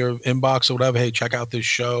 Mish, in your inbox or whatever. Hey, check out this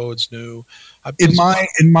show; it's new. In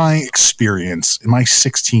my experience, in my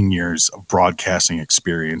 16 years of broadcasting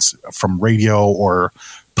experience, from radio or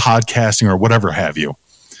podcasting or whatever have you,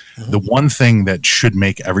 the one thing that should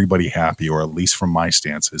make everybody happy, or at least from my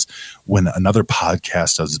stance, is when another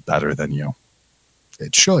podcast does better than you.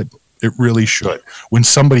 It should. It really should. When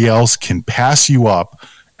somebody else can pass you up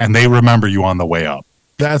and they remember you on the way up.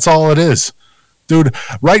 That's all it is. Dude,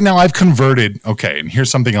 right now I've converted. Okay, and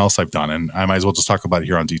here's something else I've done, and I might as well just talk about it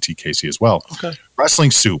here on DTKC as well. Okay.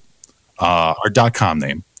 Wrestling Soup, our .com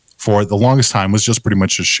name, for the longest time was just pretty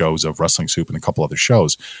much just shows of Wrestling Soup and a couple other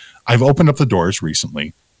shows. I've opened up the doors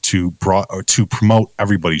recently to promote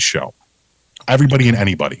everybody's show. Everybody and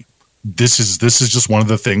anybody. This is just one of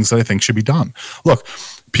the things that I think should be done. Look,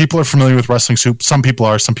 people are familiar with Wrestling Soup. Some people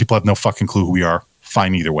are. Some people have no fucking clue who we are.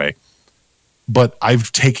 Fine either way. But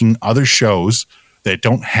I've taken other shows that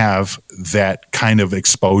don't have that kind of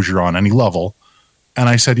exposure on any level, and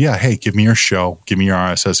I said, yeah, hey, give me your show, give me your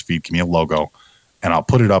RSS feed, give me a logo, and I'll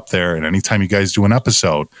put it up there, and anytime you guys do an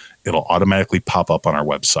episode, it'll automatically pop up on our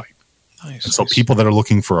website. Nice. And so people that are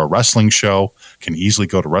looking for a wrestling show can easily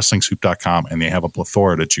go to WrestlingSoup.com, and they have a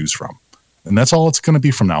plethora to choose from. And that's all it's going to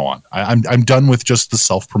be from now on. I'm done with just the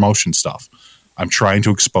self-promotion stuff. I'm trying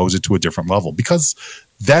to expose it to a different level because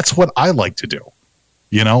that's what I like to do.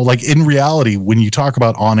 Like in reality, when you talk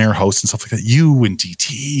about on-air hosts and stuff like that, you and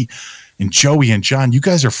DT and Joey and John, you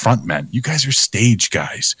guys are front men. You guys are stage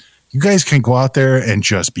guys. You guys can go out there and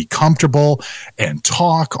just be comfortable and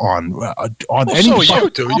talk on any. So you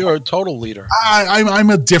do. You're a total leader. I'm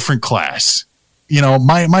a different class.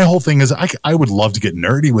 My whole thing is I would love to get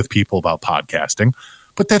nerdy with people about podcasting.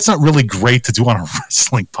 But that's not really great to do on a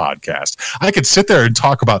wrestling podcast. I could sit there and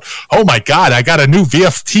talk about, oh my God, I got a new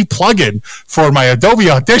VFT plugin for my Adobe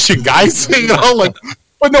Audition, guys.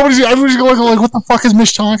 But everybody's going like, what the fuck is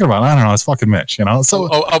Mitch talking about? I don't know. It's fucking Mitch, So,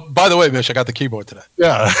 by the way, Mitch, I got the keyboard today.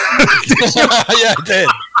 Yeah, yeah, I did.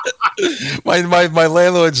 My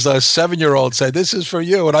landlord's 7-year-old said, "This is for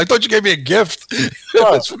you," and I thought you gave me a gift. And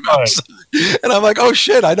I'm like, "Oh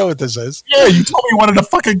shit, I know what this is." Yeah, you told me you wanted a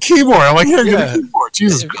fucking keyboard. I'm like, "Here, get a keyboard."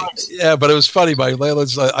 Jesus Christ. Yeah, but it was funny. My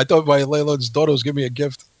landlord's. I thought my landlord's daughter was giving me a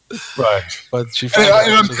gift. Right, but she.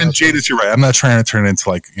 And Jadis, you're right. I'm not trying to turn it into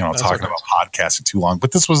talking about podcasting too long.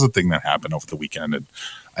 But this was the thing that happened over the weekend, and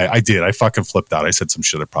I did. I fucking flipped out. I said some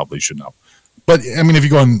shit I probably shouldn't have. But I mean, if you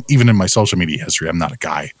go on, even in my social media history, I'm not a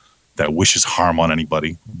guy that wishes harm on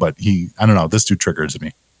anybody. But I don't know. This dude triggers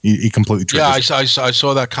me. He completely triggers. Yeah, I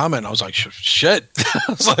saw that comment. I was like, shit. I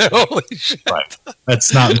was like, holy shit. Right.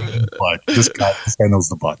 That's not me, but this guy knows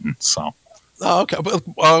the button. So. Oh, okay. But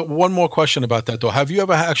one more question about that, though. Have you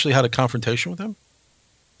ever actually had a confrontation with him?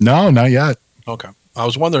 No, not yet. Okay. I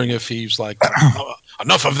was wondering if he's like,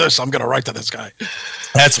 enough of this. I'm going to write to this guy.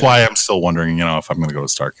 That's why I'm still wondering, if I'm going to go to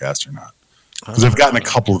StarCast or not. Because I've gotten a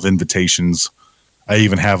couple of invitations. I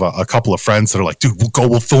even have a couple of friends that are like, dude,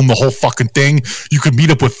 we'll film the whole fucking thing. You could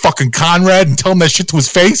meet up with fucking Conrad and tell him that shit to his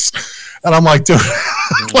face. And I'm like, dude,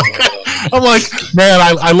 I'm like, man,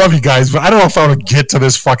 I love you guys, but I don't know if I want to get to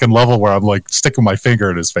this fucking level where I'm like sticking my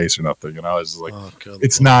finger in his face or nothing. It's like,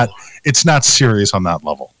 it's not serious on that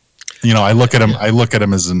level. I look at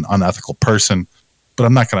him as an unethical person, but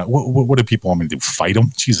I'm not gonna. What do people want me to do? Fight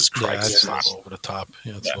them? Jesus Yeah, Christ! it's a little over the top.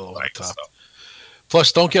 Yeah, it's a little over right, the top. so.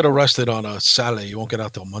 Plus, don't get arrested on a Saturday. You won't get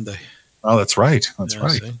out till Monday. Oh, that's right. That's Yeah,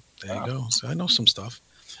 right. See? There you go. So I know some stuff.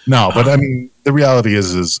 No, but I mean, the reality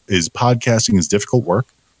is podcasting is difficult work,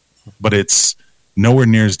 but it's nowhere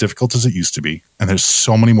near as difficult as it used to be. And there's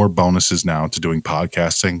so many more bonuses now to doing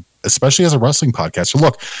podcasting, especially as a wrestling podcaster.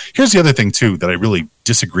 Look, here's the other thing too that I really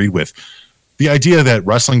disagreed with. The idea that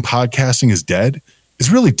wrestling podcasting is dead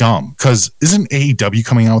is really dumb, because isn't AEW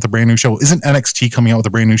coming out with a brand new show? Isn't NXT coming out with a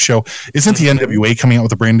brand new show? Isn't the NWA coming out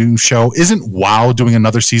with a brand new show? Isn't WoW doing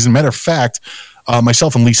another season? Matter of fact,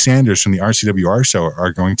 myself and Lee Sanders from the RCWR show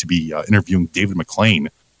are going to be interviewing David McLean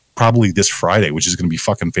probably this Friday, which is going to be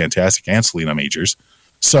fucking fantastic, and Selena Majors.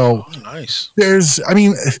 So nice.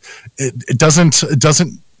 It doesn't,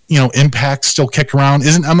 Impact still kick around.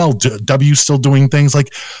 Isn't MLW still doing things?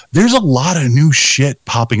 Like, there's a lot of new shit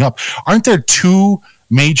popping up. Aren't there 2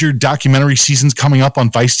 major documentary seasons coming up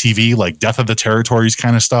on Vice TV, like Death of the Territories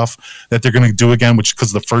kind of stuff that they're going to do again, which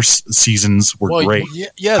because the first seasons were great.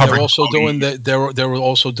 Yeah, they're also doing that. They were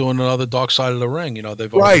also doing another Dark Side of the Ring.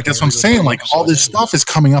 They've right. That's what I'm saying. Like, all this stuff is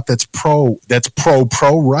coming up. That's pro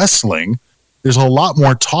wrestling. There's a lot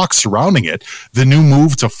more talk surrounding it. The new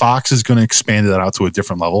move to Fox is going to expand that out to a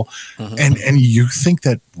different level. Mm-hmm. And you think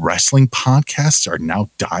that wrestling podcasts are now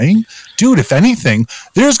dying? Dude, if anything,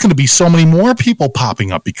 there's going to be so many more people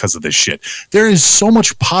popping up because of this shit. There is so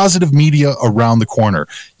much positive media around the corner.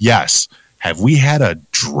 Yes. Have we had a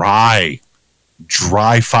dry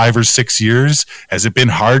 5 or 6 years? Has it been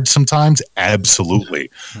hard sometimes?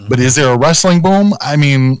 Absolutely. Mm-hmm. But is there a wrestling boom? I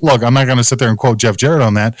mean, look, I'm not going to sit there and quote Jeff Jarrett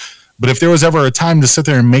on that. But if there was ever a time to sit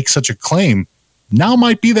there and make such a claim, now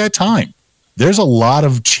might be that time. There's a lot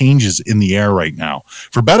of changes in the air right now,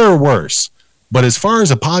 for better or worse. But as far as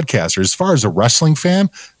a podcaster, as far as a wrestling fan,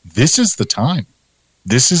 this is the time.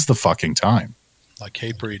 This is the fucking time. Like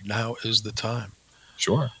Hatebreed, now is the time.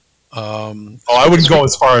 Sure. I wouldn't go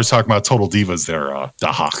as far as talking about Total Divas there,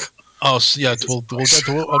 Dahak. Oh, yeah, we'll get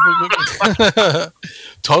to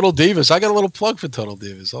Total Divas. I got a little plug for Total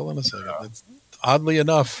Divas. Hold on a second. It's, oddly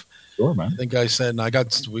enough, sure, man. I think I said,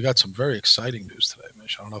 and we got some very exciting news today,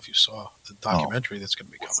 Mish. I don't know if you saw the documentary that's going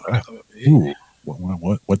to be coming out. Ooh,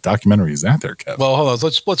 what documentary is that there, Kev? Well, hold on.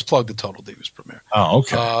 Let's plug the Total Divas premiere. Oh,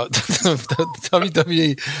 okay.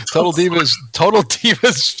 WWE Total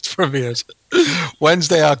Divas premieres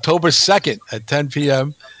Wednesday, October 2nd at 10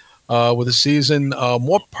 p.m. With a season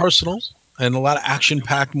more personal and a lot of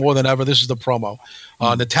action-packed more than ever. This is the promo.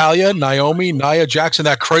 Natalya, Naomi, Nia Jackson,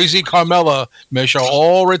 that crazy Carmella, Mish, are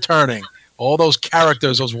all returning. All those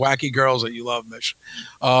characters, those wacky girls that you love, Mish.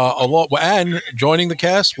 And joining the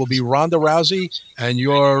cast will be Ronda Rousey and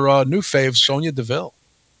your new fave, Sonya Deville.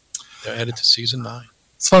 They're added to season 9.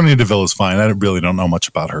 Sonya Deville is fine. I really don't know much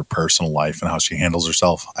about her personal life and how she handles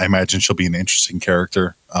herself. I imagine she'll be an interesting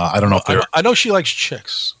character. I don't know if I know she likes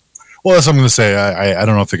chicks. Well, that's what I'm going to say. I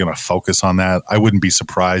don't know if they're going to focus on that. I wouldn't be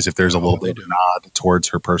surprised if there's a little bit of a nod towards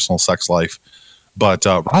her personal sex life. But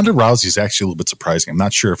Ronda Rousey is actually a little bit surprising. I'm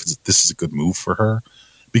not sure if this is a good move for her,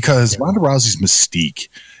 because Ronda Rousey's mystique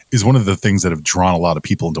is one of the things that have drawn a lot of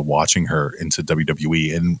people into watching her into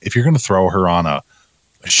WWE. And if you're going to throw her on a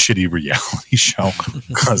shitty reality show,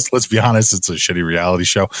 because let's be honest, it's a shitty reality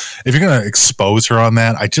show. If you're going to expose her on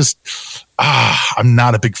that, I'm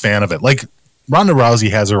not a big fan of it. Like, Ronda Rousey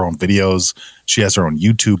has her own videos. She has her own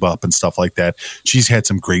YouTube up and stuff like that. She's had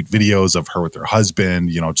some great videos of her with her husband,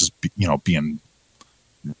 being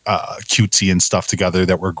cutesy and stuff together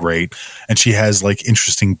that were great. And she has like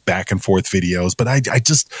interesting back and forth videos. But I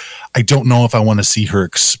don't know if I want to see her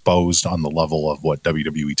exposed on the level of what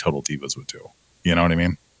WWE Total Divas would do. You know what I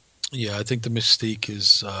mean? Yeah, I think the mystique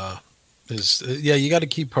is you got to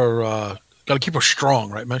keep her strong,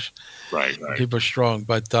 right, Mesh? Right. Keep her strong,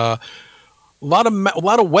 but. A lot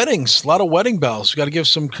of weddings, a lot of wedding bells. We got to give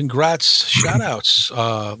some congrats, shout outs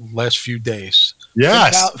last few days.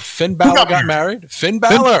 Yes. Finn Balor got married. Finn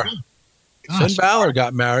Balor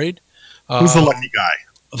got married. Who's the lucky guy?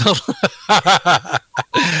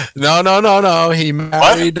 No. He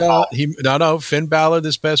married. Finn Balor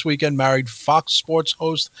this past weekend married Fox Sports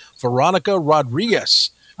host Veronica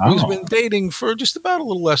Rodriguez, who's been dating for just about a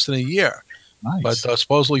little less than a year. Nice. But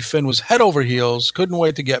supposedly Finn was head over heels, couldn't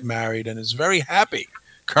wait to get married, and is very happy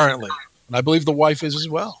currently. And I believe the wife is as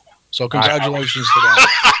well. So congratulations to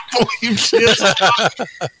that. I believe she is.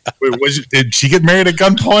 Wait, did she get married at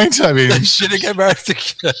gunpoint? I mean, she didn't get married.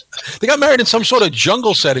 They got married in some sort of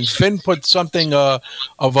jungle setting. Finn put something of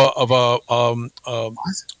a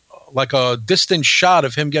like a distant shot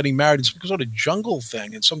of him getting married in some sort of jungle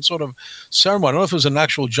thing in some sort of ceremony. I don't know if it was an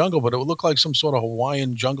actual jungle, but it would look like some sort of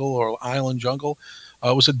Hawaiian jungle or island jungle.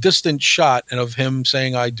 It was a distant shot and of him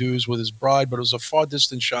saying I do's with his bride, but it was a far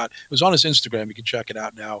distant shot. It was on his Instagram. You can check it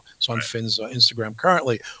out now. It's on Finn's Instagram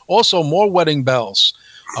currently. Also, more wedding bells.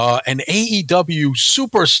 An AEW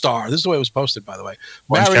superstar. This is the way it was posted, by the way.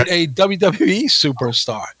 Married a WWE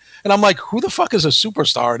superstar. And I'm like, who the fuck is a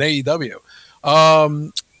superstar in AEW?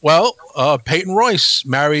 Peyton Royce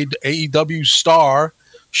married AEW star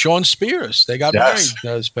Shawn Spears. They got married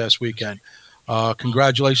this past weekend.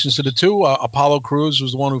 Congratulations to the two. Apollo Crews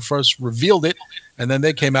was the one who first revealed it, and then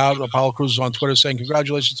they came out. Apollo Crews was on Twitter saying,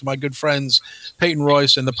 congratulations to my good friends Peyton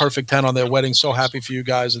Royce and the Perfect 10 on their wedding. So happy for you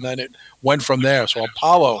guys. And then it went from there. So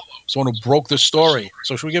Apollo was the one who broke the story.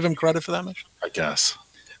 So should we give him credit for that, Mitch? I guess.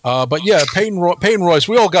 But yeah, Peyton Royce,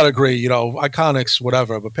 we all got to agree, Iconics,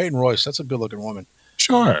 whatever. But Peyton Royce, that's a good-looking woman.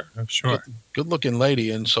 Sure. Good-looking lady.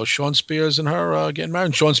 And so Shawn Spears and her getting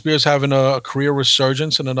married. Shawn Spears having a career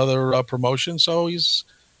resurgence in another promotion. So he's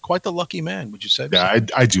quite the lucky man, would you say? Yeah,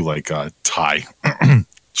 I do like Ty. Oh,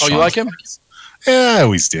 you like him? Yeah, I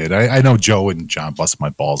always did. I know Joe and John busted my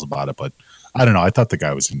balls about it, but I don't know. I thought the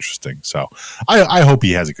guy was interesting. So I hope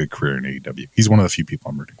he has a good career in AEW. He's one of the few people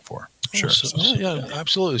I'm rooting for. Sure. Yeah,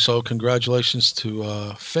 absolutely. So congratulations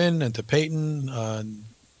to Finn and to Peyton.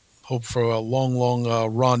 Hope for a long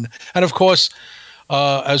run. And of course,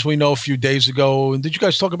 as we know a few days ago, did you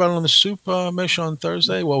guys talk about it on the Soup, Mish, on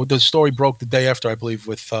Thursday? Well, the story broke the day after, I believe,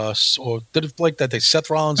 with or did it break that day? Seth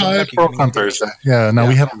Rollins and Becky broke on Thursday. Yeah,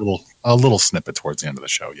 we had a little snippet towards the end of the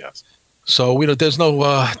show, yes. So there's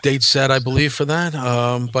no date set, I believe, for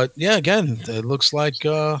that. But yeah, again, it looks like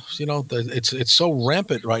it's so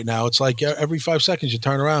rampant right now. It's like every 5 seconds you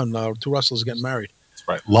turn around, two wrestlers are getting married. That's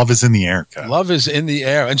right. Love is in the air, Kev. Love is in the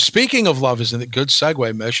air. And speaking of love is in the good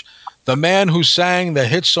segue, Mish, the man who sang the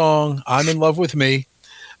hit song "I'm in Love with Me."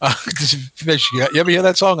 Mish, you ever hear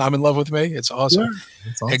that song? "I'm in Love with Me." It's awesome. Yeah,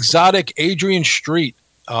 it's awesome. Exotic Adrian Street.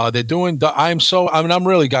 They're doing. I'm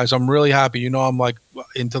really happy. I'm like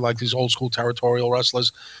into like these old school territorial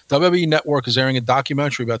wrestlers. WWE Network is airing a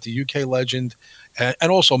documentary about the UK legend and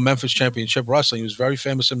also Memphis Championship Wrestling. He was very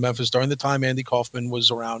famous in Memphis during the time Andy Kaufman was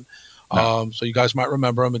around. So you guys might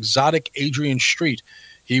remember him. Exotic Adrian Street.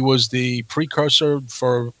 He was the precursor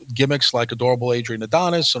for gimmicks like Adorable Adrian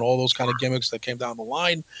Adonis and all those kind of gimmicks that came down the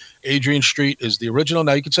line. Adrian Street is the original.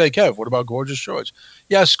 Now you could say, Kev, what about Gorgeous George?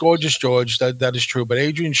 Yes, Gorgeous George, that is true. But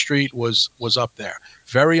Adrian Street was up there.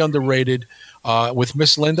 Very underrated. With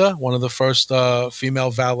Miss Linda, one of the first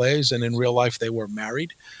female valets, and in real life they were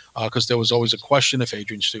married because there was always a question if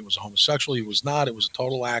Adrian Street was a homosexual. He was not. It was a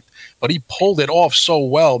total act. But he pulled it off so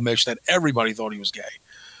well, Mitch, that everybody thought he was gay.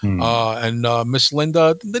 And Miss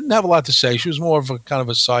Linda didn't have a lot to say. She was more of a kind of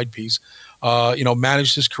a side piece,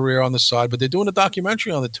 managed his career on the side. But they're doing a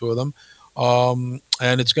documentary on the two of them,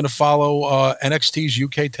 and it's going to follow NXT's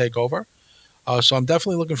UK takeover. So I'm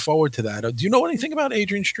definitely looking forward to that. Do you know anything about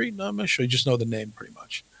Adrian Street, Mish? Or you just know the name pretty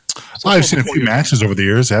much? I've seen a few matches over the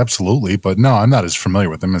years, absolutely, but no, I'm not as familiar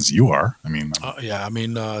with him as you are.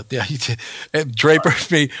 Draper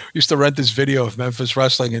me used to rent this video of Memphis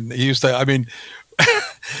Wrestling, and he used to.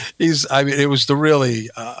 It was the really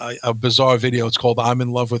a bizarre video. It's called "I'm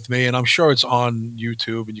in Love with Me," and I'm sure it's on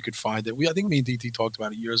YouTube and you could find it. I think me and DT talked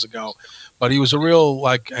about it years ago, but he was a real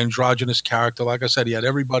like androgynous character. Like I said, he had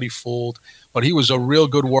everybody fooled, but he was a real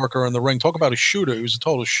good worker in the ring. Talk about a shooter. He was a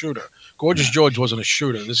total shooter. Gorgeous George wasn't a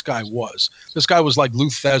shooter. This guy was. This guy was like Lou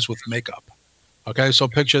Thez with makeup. Okay, so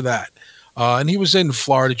picture that. And he was in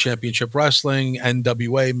Florida Championship Wrestling,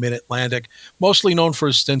 NWA, Mid-Atlantic, mostly known for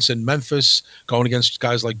his stints in Memphis, going against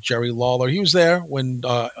guys like Jerry Lawler. He was there when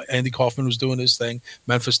Andy Kaufman was doing his thing.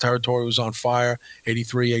 Memphis territory was on fire,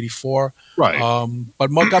 83, 84. Right. But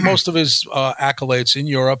got most of his accolades in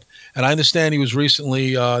Europe. And I understand he was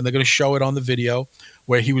recently, they're going to show it on the video,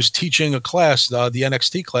 where he was teaching a class, the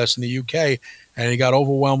NXT class in the UK, and he got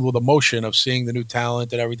overwhelmed with emotion of seeing the new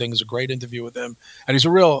talent and everything. It was a great interview with him. And he's a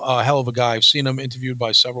real hell of a guy. I've seen him interviewed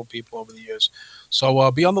by several people over the years. So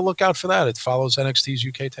be on the lookout for that. It follows NXT's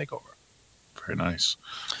UK takeover. Very nice.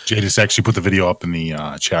 Jadis actually put the video up in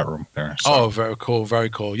the chat room there. So. Oh, very cool. Very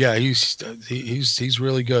cool. Yeah, he's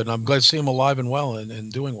really good. And I'm glad to see him alive and well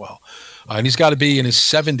and doing well. And he's got to be in his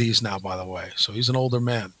 70s now, by the way. So he's an older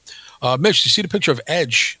man. Mitch, you see the picture of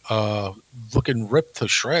Edge looking ripped to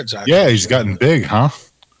shreds? Actually. Yeah, he's gotten big, huh?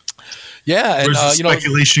 Yeah. And, There's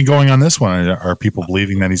speculation going on this one. Are people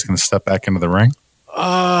believing that he's going to step back into the ring?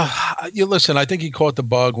 Listen, I think he caught the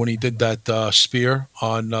bug when he did that spear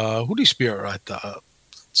on who did he spear at? What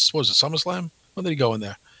was it, SummerSlam? When did he go in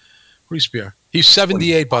there? Who did he spear? He's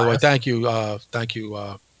 78, by the way. Thank you,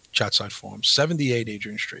 chat side forum. 78,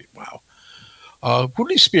 Adrian Street. Wow. Who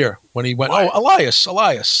did he spear when he went? Oh, Elias.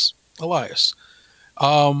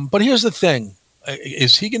 But here's the thing: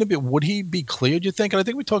 is he going to be? Would he be cleared? You think? And I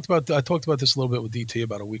think I talked about this a little bit with DT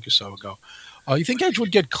about a week or so ago. You think Edge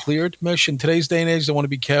would get cleared, Mish? In today's day and age, they want to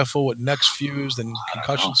be careful with necks fused and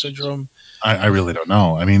concussion syndrome. I really don't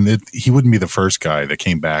know. I mean, he wouldn't be the first guy that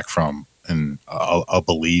came back from a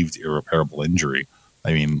believed irreparable injury.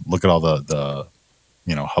 I mean, look at all the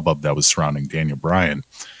hubbub that was surrounding Daniel Bryan,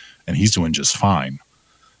 and he's doing just fine.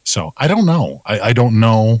 So I don't know. I don't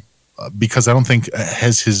know because I don't think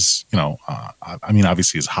has his I mean,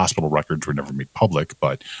 obviously his hospital records were never made public,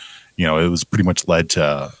 but it was pretty much led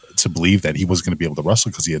to believe that he was going to be able to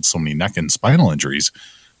wrestle because he had so many neck and spinal injuries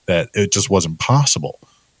that it just wasn't possible.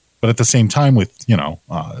 But at the same time, with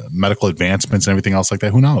medical advancements and everything else like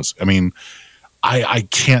that, who knows? I mean, I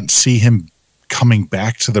can't see him coming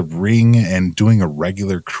back to the ring and doing a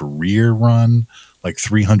regular career run like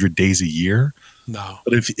 300 days a year. No.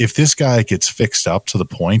 But if this guy gets fixed up to the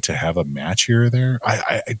point to have a match here or there,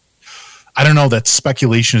 I don't know. That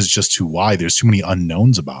speculation is just too wide. There's too many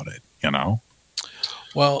unknowns about it.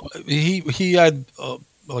 Well, he had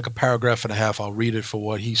like a paragraph and a half. I'll read it for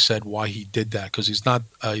what he said, why he did that, because he's not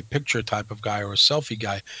a picture type of guy or a selfie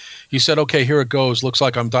guy. He said, okay, here it goes. Looks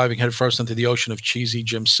like I'm diving headfirst into the ocean of cheesy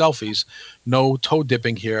gym selfies. No toe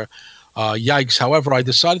dipping here. Yikes. However, I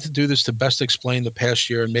decided to do this to best explain the past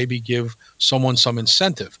year and maybe give someone some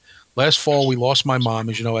incentive. Last fall, we lost my mom.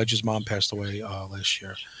 As you know, Edge's mom passed away last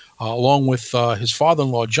year. Along with his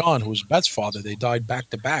father-in-law, John, who was Beth's father. They died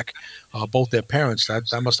back-to-back, both their parents.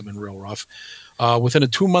 That must have been real rough. Within a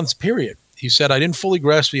 2-month period, he said, I didn't fully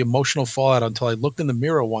grasp the emotional fallout until I looked in the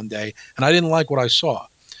mirror one day, and I didn't like what I saw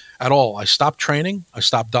at all. I stopped training. I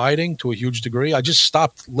stopped dieting to a huge degree. I just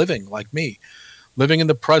stopped living like me, living in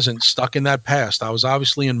the present, stuck in that past. I was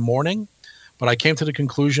obviously in mourning, but I came to the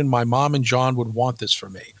conclusion my mom and John would want this for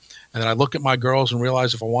me. And then I look at my girls and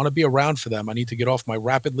realize if I want to be around for them, I need to get off my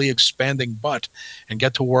rapidly expanding butt and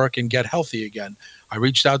get to work and get healthy again. I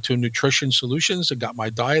reached out to Nutrition Solutions and got my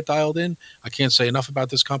diet dialed in. I can't say enough about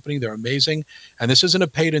this company. They're amazing. And this isn't a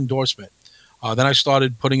paid endorsement. Then I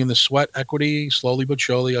started putting in the sweat equity slowly but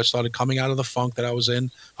surely. I started coming out of the funk that I was in.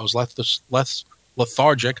 I was less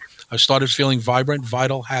lethargic. I started feeling vibrant,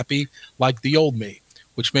 vital, happy, like the old me,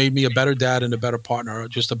 which made me a better dad and a better partner,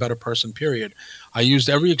 just a better person, period. I used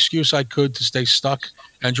every excuse I could to stay stuck,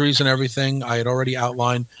 injuries and everything I had already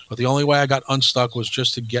outlined, but the only way I got unstuck was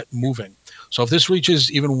just to get moving. So if this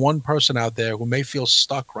reaches even one person out there who may feel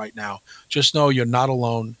stuck right now, just know you're not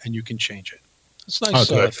alone and you can change it. It's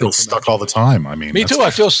nice. I feel stuck all the time. I mean, me too.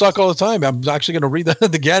 I feel stuck all the time. I'm actually going to read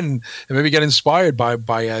that again and maybe get inspired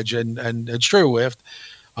by Edge. And it's true. If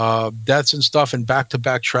deaths and stuff and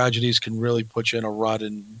back-to-back tragedies can really put you in a rut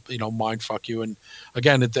and mind fuck you. And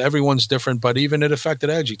again, everyone's different, but even it affected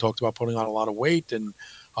Edge. He talked about putting on a lot of weight and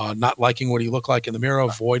not liking what he looked like in the mirror,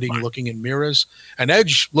 avoiding looking in mirrors. And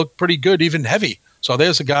Edge looked pretty good, even heavy. So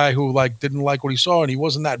there's a guy who didn't like what he saw, and he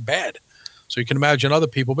wasn't that bad. So you can imagine other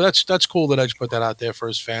people, but that's cool that Edge put that out there for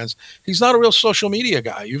his fans. He's not a real social media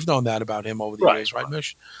guy. You've known that about him over the years, right,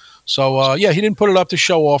 Mish? So, he didn't put it up to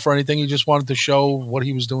show off or anything. He just wanted to show what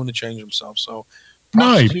he was doing to change himself. So,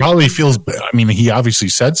 no, he probably feels – I mean, he obviously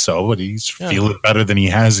said so, but he's feeling better than he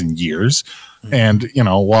has in years. Mm-hmm. And,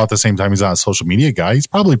 while at the same time he's not a social media guy, he's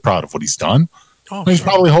probably proud of what he's done. Oh, he's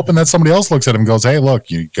probably hoping that somebody else looks at him and goes, hey,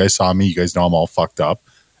 look, you guys saw me. You guys know I'm all fucked up.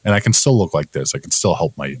 And I can still look like this. I can still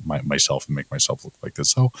help myself and make myself look like this.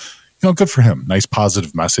 So, good for him. Nice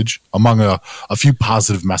positive message among a few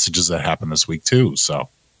positive messages that happened this week too. So,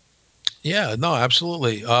 yeah, no,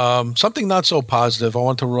 absolutely. Something not so positive. I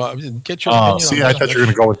want to get your opinion. See, I thought you were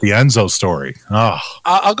going to go with the Enzo story.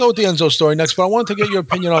 I'll go with the Enzo story next, but I wanted to get your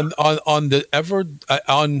opinion on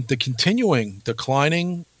the continuing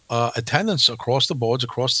declining attendance across the boards,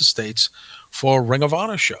 across the states for Ring of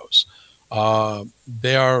Honor shows.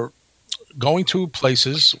 They are going to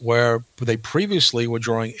places where they previously were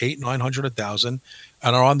drawing 800, 900, 1,000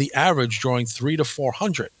 and are on the average drawing 300 to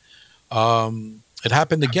 400. It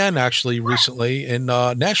happened again, actually, recently in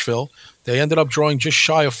Nashville. They ended up drawing just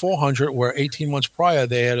shy of 400, where 18 months prior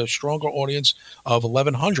they had a stronger audience of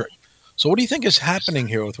 1,100. So what do you think is happening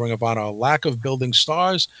here with Ring of Honor? A lack of building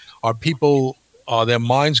stars? Are people, their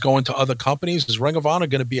minds going to other companies? Is Ring of Honor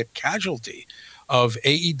going to be a casualty of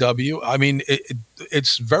AEW? I mean,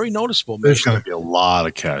 it's very noticeable. There's going to be a lot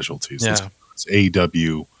of casualties. Yeah. It's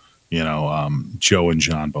AEW, Joe and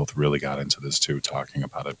John both really got into this too, talking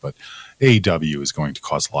about it. But AEW is going to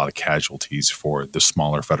cause a lot of casualties for the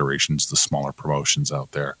smaller federations, the smaller promotions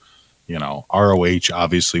out there. You know, ROH,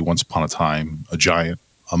 obviously, once upon a time, a giant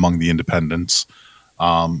among the independents.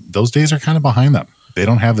 Those days are kind of behind them. They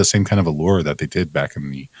don't have the same kind of allure that they did back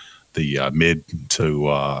in the mid to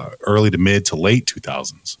early to mid to late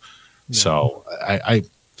 2000s. Yeah. So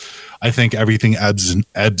I think everything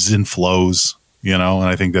ebbs and flows, you know, and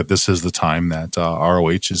I think that this is the time that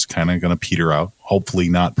ROH is kind of going to peter out, hopefully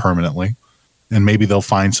not permanently. And maybe they'll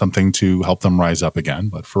find something to help them rise up again.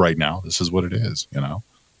 But for right now, this is what it is, you know.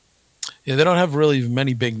 Yeah, they don't have really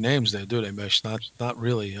many big names there, do they, Mish? Not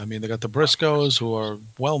really. I mean, they got the Briscoes, who are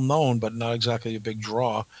well known, but not exactly a big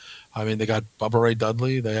draw. I mean, they got Bubba Ray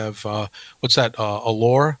Dudley. They have what's that?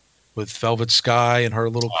 Allure with Velvet Sky and her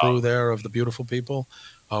little crew there of the Beautiful People,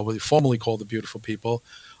 formerly called the Beautiful People.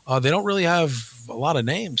 They don't really have a lot of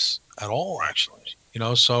names at all, actually. You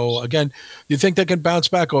know, so again, you think they can bounce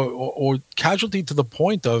back, or casualty to the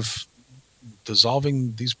point of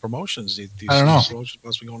dissolving these promotions? I don't know. These promotions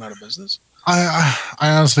must be going out of business. I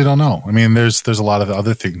honestly don't know. I mean, there's a lot of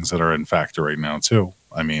other things that are in factor right now too.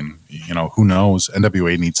 I mean, you know, who knows?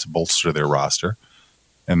 NWA needs to bolster their roster,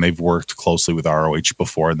 and they've worked closely with ROH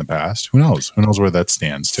before in the past. Who knows? Who knows where that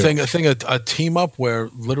stands too? I think a team up where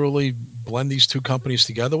literally blend these two companies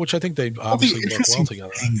together, which I think they obviously work well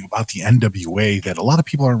together. The thing about the NWA that a lot of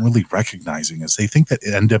people aren't really recognizing is they think that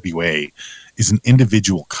NWA is an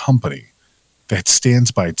individual company that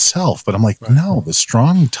stands by itself. But I'm like, no, the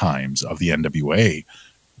strong times of the NWA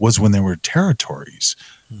was when there were territories,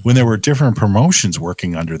 when there were different promotions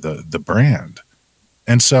working under the brand.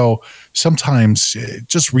 And so sometimes,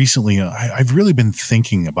 just recently, I've really been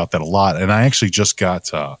thinking about that a lot. And I actually just got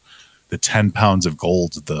the 10 pounds of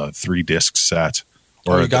gold, the 3-disc set.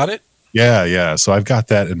 You got it? Yeah. So I've got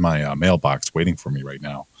that in my mailbox waiting for me right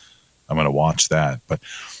now. I'm going to watch that. But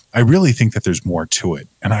I really think that there's more to it.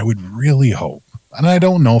 And I would really hope, and I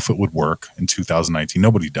don't know if it would work in 2019.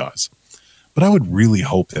 Nobody does. But I would really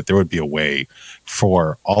hope that there would be a way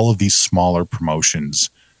for all of these smaller promotions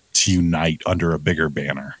to unite under a bigger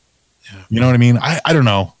banner. Yeah. You know what I mean? I don't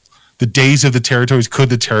know. The days of the territories, could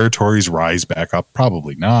the territories rise back up?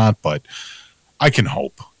 Probably not, but I can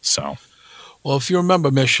hope. So, well, if you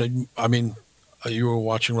remember, Mish, I mean, you were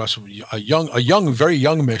watching wrestling, very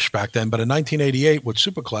young Mish back then, but in 1988 with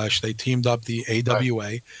Super Clash, they teamed up the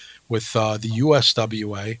AWA with the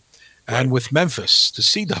USWA and with Memphis, the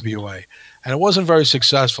CWA. And it wasn't very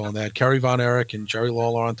successful. And they had Kerry Von Erich and Jerry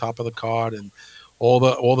Lawler on top of the card and all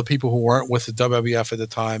the people who weren't with the WWF at the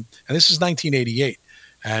time. And this is 1988.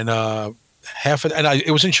 And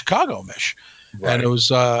it was in Chicago, Mish. Right. And it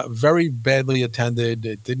was very badly attended.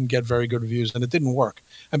 It didn't get very good reviews, and it didn't work.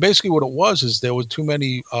 And basically what it was is there were too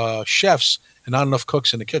many chefs and not enough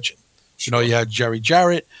cooks in the kitchen. Sure. You know, you had Jerry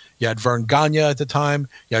Jarrett, you had Vern Gagne at the time,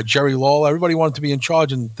 you had Jerry Lawler. Everybody wanted to be in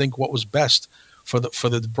charge and think what was best for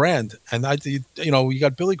the brand. And you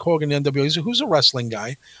got Billy Corgan in the NWA. Who's a wrestling guy.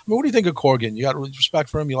 I mean, what do you think of Corgan? You got respect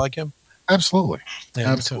for him? You like him? Absolutely.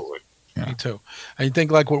 Yeah, absolutely. Me too. And you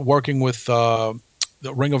think like we're working with the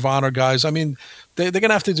Ring of Honor guys. I mean, they're going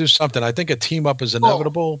to have to do something. I think a team up is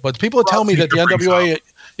inevitable. But people are telling me that the NWA,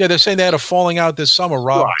 they're saying they had a falling out this summer.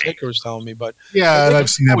 Rob Ticker is telling me, but yeah, I've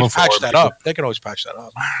seen that before. Patch that up. They can always patch that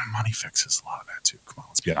up. Money fixes a lot of that too. Come on,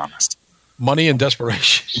 let's be honest. Money and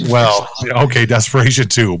desperation. Well, okay, desperation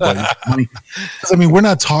too, but money. I mean, we're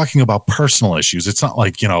not talking about personal issues. It's not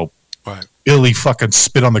like, right. Billy fucking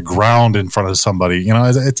spit on the ground in front of somebody.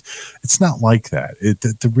 It's not like that.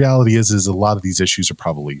 The reality is a lot of these issues are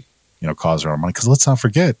probably, caused around money. Because let's not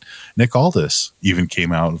forget, Nick Aldis even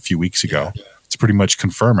came out a few weeks ago to pretty much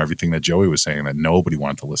confirm everything that Joey was saying that nobody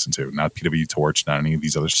wanted to listen to. Not PW Torch, not any of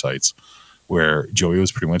these other sites, where Joey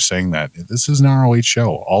was pretty much saying that this is an ROH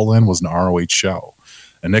show. All In was an ROH show.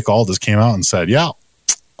 And Nick Aldis came out and said,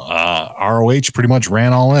 ROH pretty much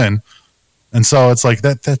ran All In. And so it's like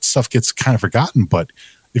that stuff gets kind of forgotten. But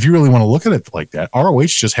if you really want to look at it like that, ROH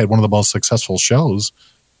just had one of the most successful shows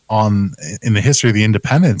in the history of the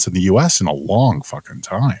independents in the U.S. in a long fucking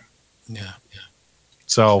time. Yeah.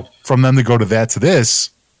 So from them to go to this,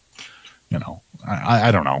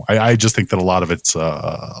 I don't know. I just think that a lot of it's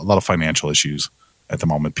a lot of financial issues at the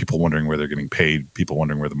moment. People wondering where they're getting paid. People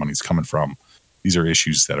wondering where the money's coming from. These are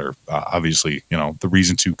issues that are obviously, the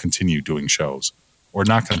reason to continue doing shows or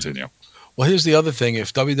not continue. Well, here's the other thing.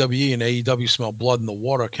 If WWE and AEW smell blood in the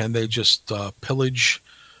water, can they just pillage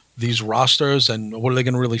these rosters? And what are they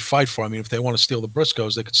going to really fight for? I mean, if they want to steal the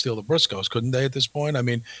Briscoes, they could steal the Briscoes, couldn't they, at this point? I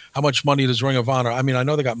mean, how much money does Ring of Honor? I mean, I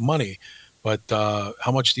know they got money, but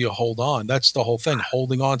how much do you hold on? That's the whole thing,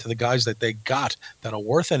 holding on to the guys that they got that are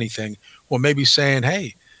worth anything, or maybe saying,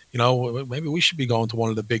 hey, maybe we should be going to one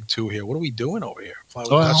of the big two here. What are we doing over here?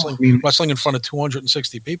 Well, Wrestling in front of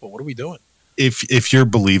 260 people. What are we doing? If you're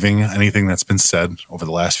believing anything that's been said over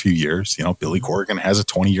the last few years, Billy Corgan has a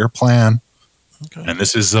 20-year plan. Okay. And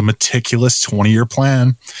this is a meticulous 20-year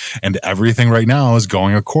plan. And everything right now is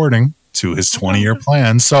going according to his 20-year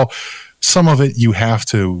plan. So some of it you have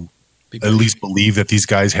to at least believe that these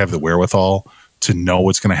guys have the wherewithal to know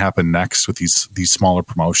what's going to happen next with these smaller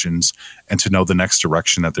promotions and to know the next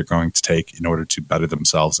direction that they're going to take in order to better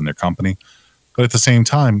themselves and their company. But at the same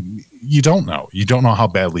time, you don't know. You don't know how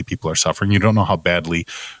badly people are suffering. You don't know how badly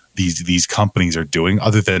these companies are doing,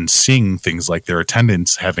 other than seeing things like their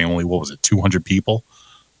attendance having only, 200 people?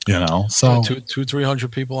 So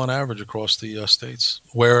 300 people on average across the states,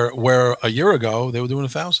 where a year ago they were doing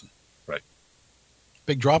 1,000. Right.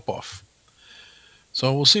 Big drop off.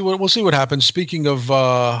 So we'll see what happens. Speaking of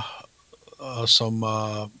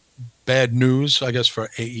some bad news, I guess, for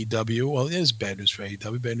AEW. Well, it is bad news for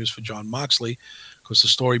AEW. Bad news for Jon Moxley, because the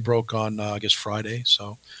story broke on I guess Friday.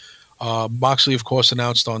 So Moxley, of course,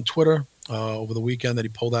 announced on Twitter over the weekend that he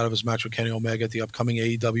pulled out of his match with Kenny Omega at the upcoming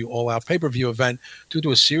AEW All Out pay-per-view event due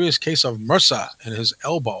to a serious case of MRSA in his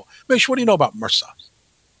elbow. Mish, what do you know about MRSA?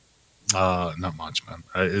 Not much, man.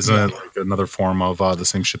 Isn't it like another form of the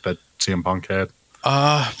same shit that CM Punk had?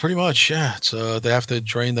 Pretty much, yeah. It's they have to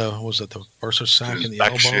drain the bursa sac in the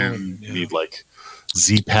elbow. And, need like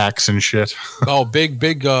Z-packs and shit. Oh, big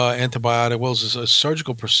antibiotic. Well, it's a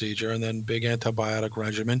surgical procedure and then big antibiotic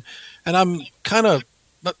regimen. And I'm kind of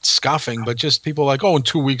not scoffing, but just people like, in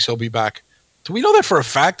 2 weeks he'll be back. Do we know that for a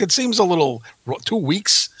fact? It seems a little 2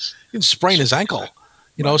 weeks. He can sprain his ankle.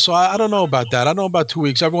 So I don't know about that. I don't know about 2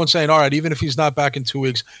 weeks. Everyone's saying, all right, even if he's not back in 2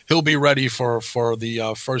 weeks, he'll be ready for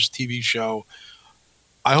the first TV show.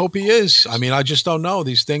 I hope he is. I mean, I just don't know.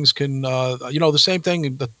 These things can, the same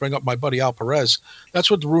thing that bring up my buddy Al Perez.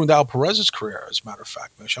 That's what ruined Al Perez's career, as a matter of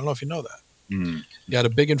fact, Mish. I don't know if you know that. Mm. He had a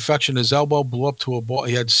big infection. His elbow blew up to a ball.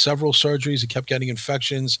 He had several surgeries. He kept getting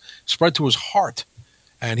infections, spread to his heart,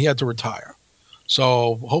 and he had to retire.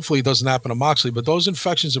 So hopefully it doesn't happen to Moxley, but those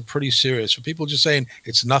infections are pretty serious. For people just saying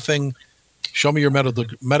it's nothing, show me your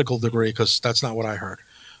medical degree, because that's not what I heard.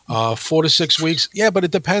 4 to 6 weeks. Yeah, but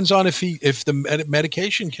it depends on if the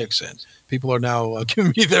medication kicks in. People are now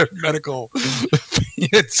giving me their medical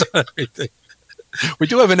opinions on everything. We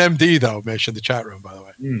do have an MD, though, Mish, in the chat room, by the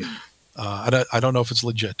way. Mm. I don't know if it's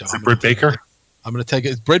legit, though. Is it Britt Baker? I'm going to take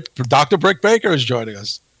it. Dr. Britt Baker is joining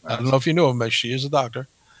us. I don't know if you knew him, Mish. She is a doctor.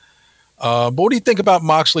 But what do you think about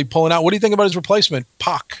Moxley pulling out? What do you think about his replacement,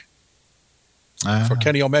 Pac, for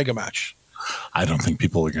Kenny Omega match? I don't think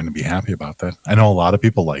people are going to be happy about that. I know a lot of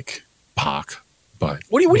people like Pac, but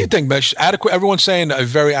what do you think, Mesh? Adequate? Everyone's saying a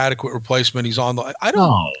very adequate replacement. He's on the. I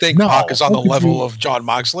don't think Pac is on the level of Jon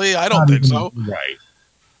Moxley. I don't think so. Right.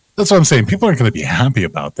 That's what I'm saying. People aren't going to be happy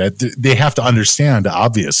about that. They have to understand,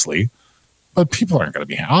 obviously, but people aren't going to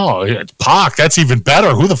be. Oh, it's Pac. That's even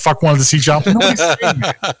better. Who the fuck wanted to see Jon? Nobody's saying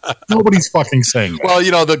that. Nobody's fucking saying that.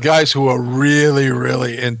 Well, the guys who are really,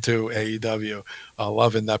 really into AEW.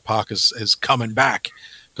 Loving that Pac is coming back,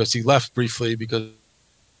 because he left briefly because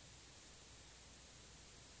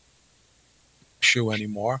shoe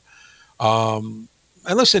anymore. And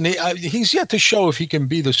listen, he's yet to show if he can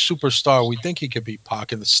be the superstar we think he could be,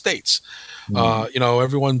 Pac, in the States.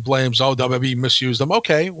 Everyone blames, WWE misused him.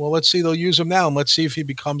 Okay, well, let's see. They'll use him now, and let's see if he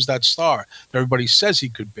becomes that star that everybody says he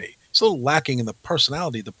could be. It's a little lacking in the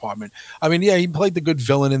personality department. I mean, yeah, he played the good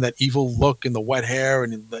villain in that evil look and the wet hair,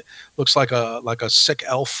 and he looks like a sick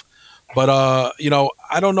elf. But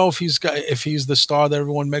I don't know if he's the star that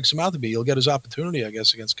everyone makes him out to be. He'll get his opportunity, I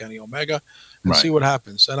guess, against Kenny Omega, and see what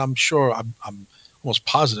happens. And I'm sure, I'm almost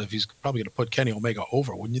positive he's probably going to put Kenny Omega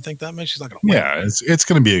over. Wouldn't you think that, man? She's not going to win. Yeah, it's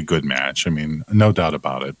going to be a good match. I mean, no doubt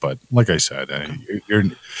about it. But like I said,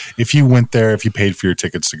 if you went there, if you paid for your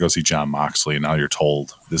tickets to go see Jon Moxley, and now you're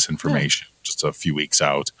told this information just a few weeks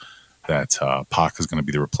out that Pac is going to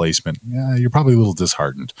be the replacement, you're probably a little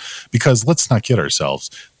disheartened. Because let's not kid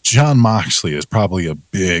ourselves, Jon Moxley is probably a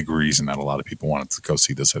big reason that a lot of people wanted to go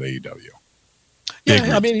see this at AEW.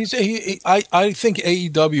 Yeah, I mean, I think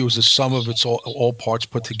AEW is the sum of its all parts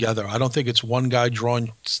put together. I don't think it's one guy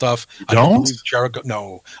drawing stuff. I don't believe Jericho.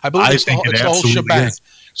 No, I believe it's the whole shebang.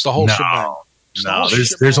 It's the whole shebang. No,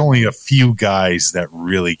 there's only a few guys that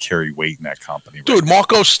really carry weight in that company. Dude,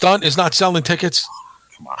 Marco Stunt is not selling tickets.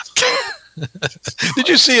 Come on. Did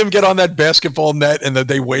you see him get on that basketball net and then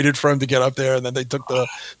they waited for him to get up there and then they took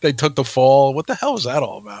the fall? What the hell is that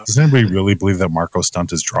all about? Does anybody really believe that Marco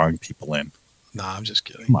Stunt is drawing people in? Nah, I'm just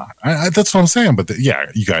kidding. Come on. That's what I'm saying. But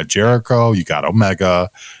you got Jericho, you got Omega,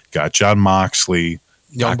 you got Jon Moxley,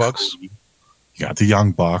 Young Bucks. You You got the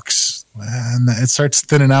Young Bucks, and it starts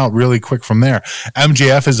thinning out really quick from there.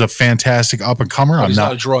 MJF is a fantastic up and comer. He's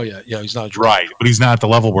not a draw yet. Yeah, he's not a draw. Right, but he's not at the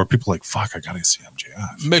level where people are like, fuck, I got to see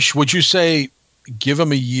MJF. Mish, would you say give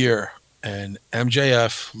him a year and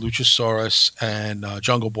MJF, Luchasaurus, and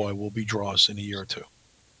Jungle Boy will be draws in a year or two?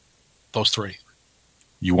 Those three.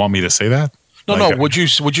 You want me to say that? No. Would you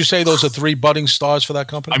say those are three budding stars for that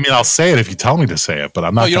company? I mean, I'll say it if you tell me to say it, but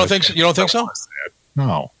I'm not. No, you don't think so? You don't think so?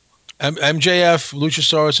 No. MJF,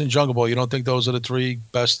 Luchasaurus, and Jungle Boy. You don't think those are the three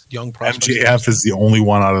best young prospects? MJF is the only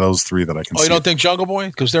one out of those three that I can see. Oh, you don't think Jungle Boy?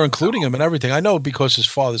 Because they're including him in everything. I know because his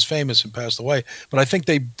father's famous and passed away, but I think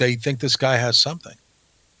they think this guy has something.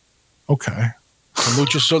 Okay. And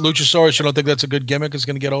Luchasaurus, you don't think that's a good gimmick? Is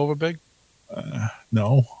going to get over big?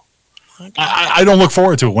 No. Okay. I don't look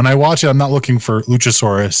forward to it. When I watch it, I'm not looking for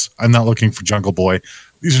Luchasaurus. I'm not looking for Jungle Boy.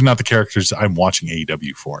 These are not the characters I'm watching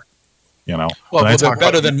AEW for. You know, well, they're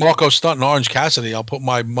better than Marco Stunt and Orange Cassidy. I'll put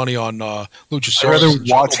my money on Luchasaurus. I'd rather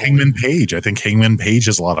watch Hangman Page. I think Hangman Page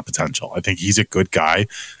has a lot of potential. I think he's a good guy.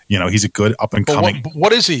 You know, he's a good up and coming.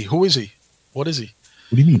 What is he? Who is he? What is he?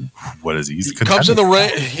 What do you mean? What is he? He comes in the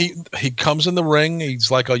ring. He comes in the ring.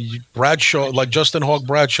 He's like a Bradshaw, like Justin Hawk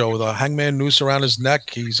Bradshaw, with a hangman noose around his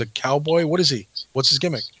neck. He's a cowboy. What is he? What's his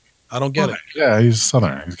gimmick? I don't get it. Yeah, he's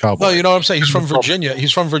Southern. He's a cowboy. No, you know what I'm saying. He's from Virginia.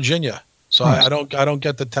 He's from Virginia. So I don't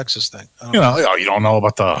get the Texas thing. You don't know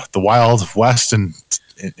about the Wild West in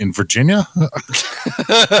Virginia?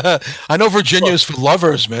 I know Virginia is for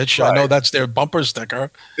lovers, Mitch. Right. I know that's their bumper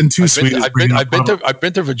sticker. And Too Sweet. I've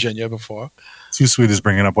been to Virginia before. Too Sweet is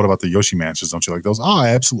bringing up, what about the Yoshi matches? Don't you like those? Oh, I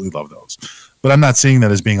absolutely love those. But I'm not seeing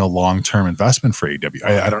that as being a long-term investment for AEW.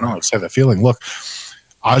 I don't know. I just have that feeling. Look,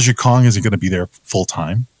 Aja Kong isn't going to be there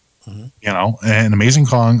full-time. Mm-hmm. You know, and Amazing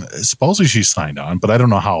Kong, supposedly she's signed on, but I don't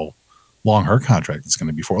know how long her contract is going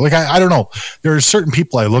to be for. Like, I don't know. There are certain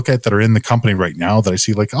people I look at that are in the company right now that I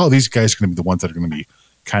see like, oh, these guys are going to be the ones that are going to be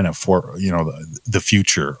kind of for, you know, the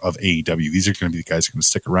future of AEW. These are going to be the guys who are going to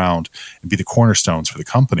stick around and be the cornerstones for the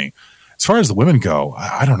company. As far as the women go,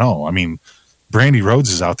 I don't know. I mean, Brandy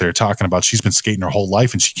Rhodes is out there talking about she's been skating her whole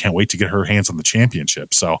life and she can't wait to get her hands on the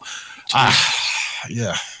championship. So,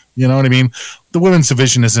 yeah, you know what I mean? The women's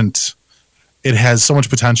division it has so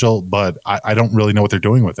much potential, but I don't really know what they're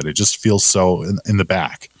doing with it. It just feels so in the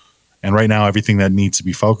back. And right now, everything that needs to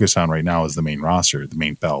be focused on right now is the main roster, the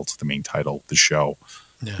main belt, the main title, the show,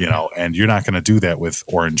 you know, and you're not going to do that with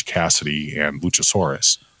Orange Cassidy and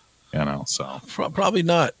Luchasaurus. You know, so probably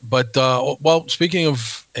not. But well, speaking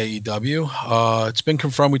of AEW, it's been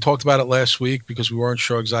confirmed. We talked about it last week because we weren't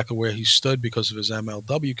sure exactly where he stood because of his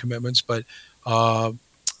MLW commitments. But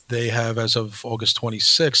they have, as of August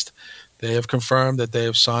 26th, they have confirmed that they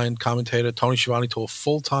have signed commentator Tony Schiavone to a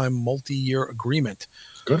full-time, multi-year agreement.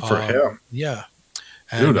 Good for him. Yeah,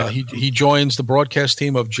 and he joins the broadcast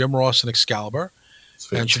team of Jim Ross and Excalibur.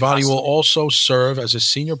 And Schiavone will also serve as a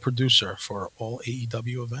senior producer for all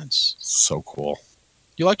AEW events. So cool.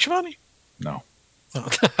 You like Schiavone? No.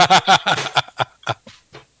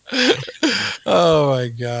 Oh my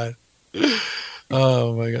god.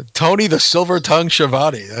 Oh my god. Tony the Silver Tongue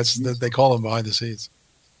Schiavone. They call him behind the scenes.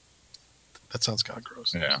 That sounds kind of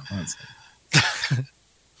gross. Yeah.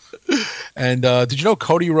 And did you know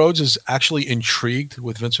Cody Rhodes is actually intrigued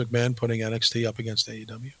with Vince McMahon putting NXT up against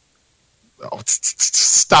AEW? Oh,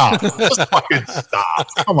 stop. Just fucking stop.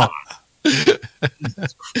 Come on.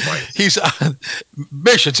 He's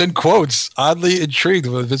Mish, it's in quotes, oddly intrigued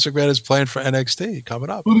with Vince McMahon is playing for NXT coming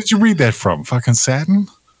up. Who did you read that from? Fucking Satin?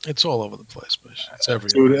 It's all over the place, Mish. It's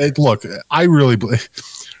everywhere. Dude, look, I really believe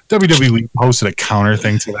WWE posted a counter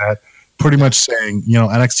thing to that, pretty much saying, you know,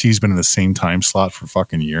 NXT's been in the same time slot for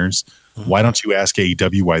fucking years. Mm-hmm. Why don't you ask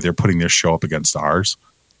AEW why they're putting their show up against ours?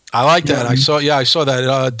 I like that. I saw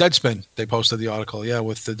that. Deadspin, they posted the article,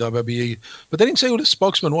 with the WWE. But they didn't say who the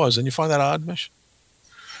spokesman was. And you find that odd, Mish?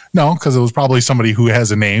 No, because it was probably somebody who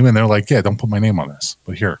has a name, and they're like, yeah, don't put my name on this.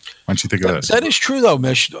 But here, why don't you think of this? That is true, though,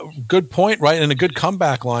 Mish. Good point, right? And a good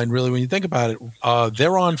comeback line, really, when you think about it.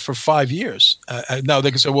 They're on for 5 years. Now,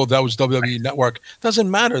 they can say, well, that was WWE Network.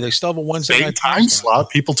 Doesn't matter. They still have a Wednesday night time slot.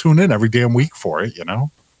 People tune in every damn week for it, you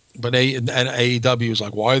know? But AEW is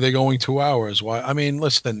like, why are they going 2 hours? Why? I mean,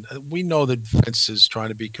 listen, we know that Vince is trying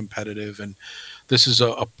to be competitive, and this is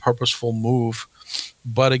a purposeful move.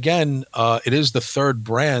 But again, it is the third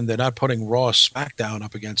brand. They're not putting Raw or SmackDown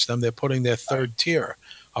up against them. They're putting their third tier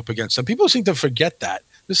up against them. People seem to forget that.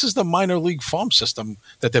 This is the minor league farm system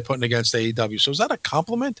that they're putting against AEW. So is that a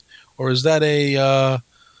compliment, or is that a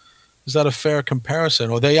fair comparison?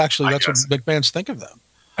 Or that's what McMahon's think of them?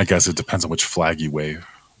 I guess it depends on which flag you wave,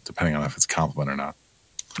 depending on if it's a compliment or not.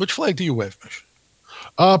 Which flag do you wave, Mish?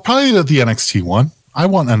 Probably the NXT one. I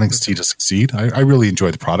want NXT to succeed. I really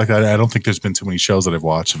enjoy the product. I don't think there's been too many shows that I've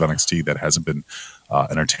watched of NXT that hasn't been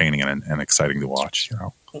entertaining and exciting to watch. You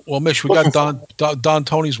know. Well, Mish, we got Don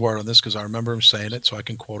Tony's word on this because I remember him saying it, so I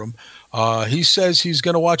can quote him. He says he's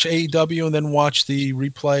going to watch AEW and then watch the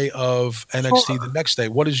replay of NXT the next day.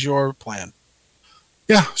 What is your plan?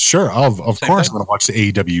 Yeah, sure. Of course, I'm going to watch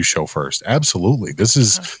the AEW show first. Absolutely. This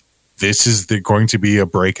is going to be a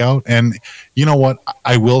breakout. And you know what?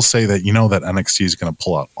 I will say that that NXT is going to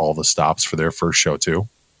pull out all the stops for their first show too.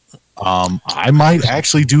 I might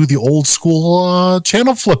actually do the old school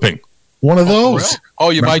channel flipping. One of those. Really? Oh,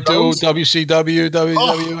 you might do WCW,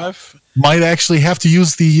 WWF? Might actually have to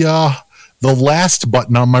use the last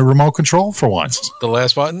button on my remote control for once. The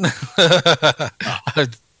last button?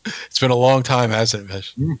 It's been a long time, hasn't it,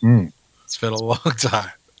 Mish? Mm-hmm. It's been a long time.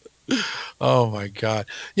 Oh, my God.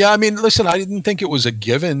 Yeah, I mean, listen, I didn't think it was a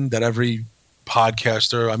given that every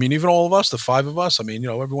podcaster, I mean, even all of us, the five of us, I mean,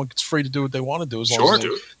 everyone gets free to do what they want to do as long as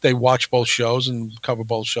they watch both shows and cover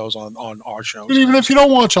both shows on our shows. And even if you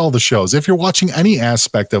don't watch all the shows, if you're watching any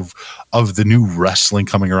aspect of the new wrestling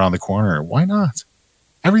coming around the corner, why not?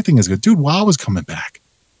 Everything is good. Dude, WoW is coming back.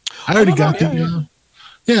 I already got the...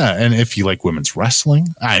 Yeah, and if you like women's wrestling,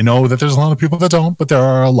 I know that there's a lot of people that don't, but there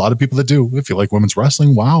are a lot of people that do. If you like women's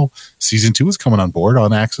wrestling, WoW Season 2 is coming on board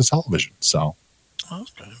on Access Television. So,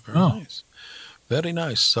 okay, very nice. Very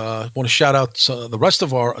nice. I want to shout out the rest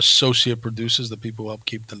of our associate producers, the people who help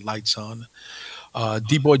keep the lights on.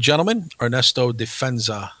 D-Boy Gentleman, Ernesto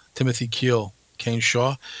Defenza, Timothy Keel, Kane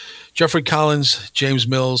Shaw, Jeffrey Collins, James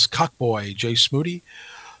Mills, Cockboy, Jay Smoody,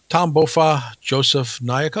 Tom Bofa, Joseph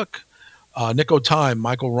Nyakuk, Nico Time,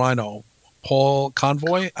 Michael Rhino, Paul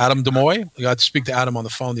Convoy, Adam Demoy. We got to speak to Adam on the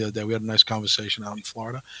phone the other day. We had a nice conversation out in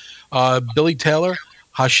Florida. Billy Taylor,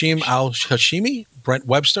 Hashim Al-Hashimi, Brent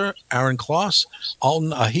Webster, Aaron Kloss,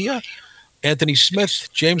 Alton Ahia, Anthony Smith,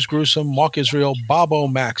 James Gruesome, Mark Israel, Bob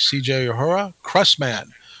O'Max, CJ Uhura,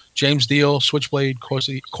 Cressman, James Deal, Switchblade,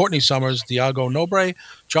 Courtney Summers, Diago Nobre,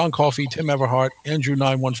 John Coffey, Tim Everhart, Andrew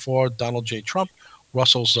 914, Donald J. Trump,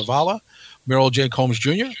 Russell Zavala, Merrill J. Combs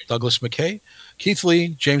Jr., Douglas McKay, Keith Lee,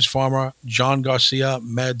 James Farmer, John Garcia,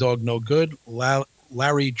 Mad Dog No Good,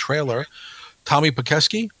 Larry Trailer, Tommy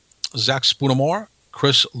Pekeski, Zach Spoonamore,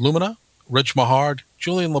 Chris Lumina, Rich Mahard,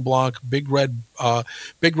 Julian LeBlanc, Big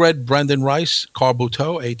Red Brendan Rice, Carl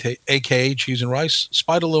Buteau, a.k.a. Cheese and Rice,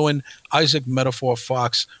 Spider Lewin, Isaac Metaphor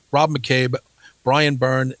Fox, Rob McCabe, Brian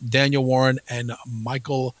Byrne, Daniel Warren, and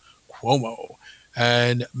Michael Cuomo.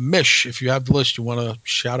 And Mish, if you have the list, you want to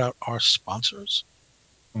shout out our sponsors?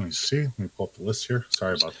 Let me see. Let me pull up the list here.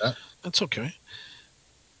 Sorry about that. That's okay.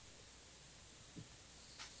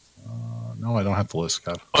 No, I don't have the list,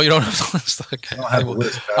 Kev. Oh, you don't have the list? Okay.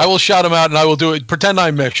 I will shout them out, and I will do it. Pretend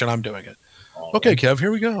I'm Mish, and I'm doing it. Okay, Kev,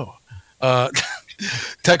 here we go.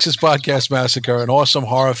 Texas Podcast Massacre, an awesome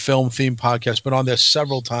horror film-themed podcast. Been on there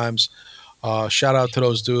several times. Shout out to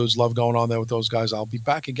those dudes. Love going on there with those guys. I'll be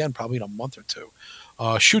back again probably in a month or two.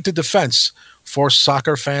 Shoot the Defense for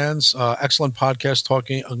soccer fans. Excellent podcast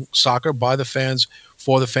talking soccer by the fans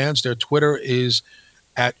for the fans. Their Twitter is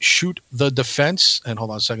at Shoot the Defense. And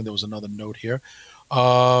hold on a second, there was another note here.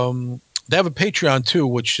 They have a Patreon too,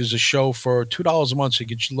 which is a show for $2 a month. So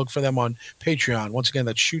you can look for them on Patreon. Once again,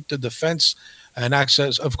 that's Shoot the Defense. And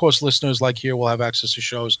access, of course, listeners like here will have access to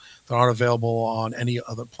shows that aren't available on any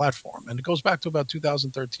other platform. And it goes back to about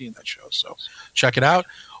 2013, that show. So check it out.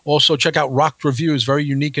 Also, check out Rocked Reviews, very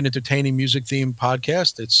unique and entertaining music-themed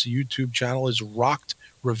podcast. Its YouTube channel is Rocked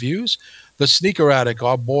Reviews. The Sneaker Addict,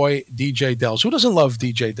 our boy DJ Dells. Who doesn't love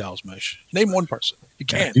DJ Dells, Mish? Name one person. You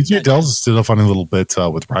can't. DJ Dells did a funny little bit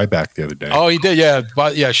with Ryback the other day. Oh, he did, yeah.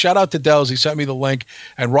 But yeah, shout out to Dells. He sent me the link.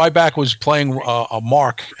 And Ryback was playing a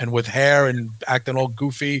mark and with hair and acting all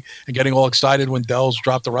goofy and getting all excited when Dells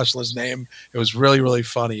dropped the wrestler's name. It was really, really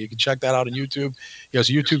funny. You can check that out on YouTube. He has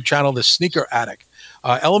a YouTube channel, The Sneaker Addict.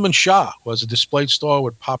 Element Shah was a displayed store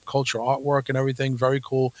with pop culture artwork and everything. Very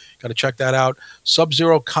cool. Got to check that out.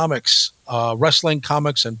 Sub-Zero Comics, wrestling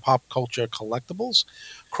comics and pop culture collectibles.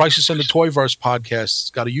 Crisis in the Toyverse podcast. It's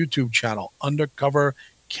got a YouTube channel. Undercover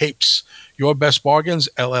Capes. Your Best Bargains,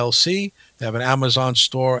 LLC. They have an Amazon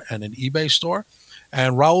store and an eBay store.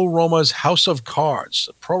 And Raul Roma's House of Cards.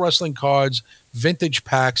 Pro wrestling cards, vintage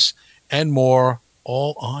packs, and more,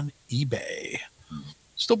 all on eBay.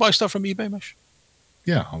 Still buy stuff from eBay, Mish?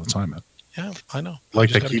 Yeah, all the time, man. Yeah, I know.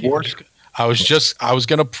 Like the keyboard? I was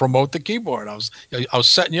going to promote the keyboard. I was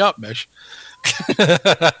setting you up, Mish.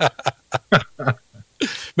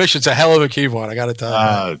 Mish, it's a hell of a keyboard. I got to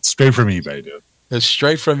tell you. It's straight from eBay, dude. It's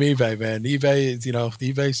straight from eBay, man. eBay,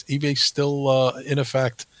 eBay's still in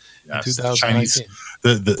effect. in Yes, 2019.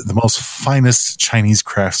 the most finest Chinese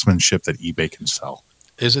craftsmanship that eBay can sell.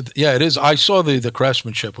 Is it? Yeah, it is. I saw the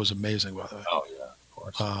craftsmanship was amazing, by the way. Oh yeah, of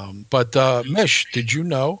course. But Mish, did you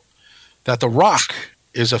know that The Rock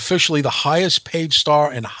is officially the highest paid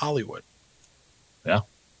star in Hollywood? Yeah.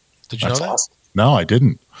 Did you know that? Awesome. No, I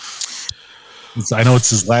didn't. I know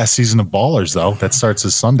it's his last season of Ballers, though. That starts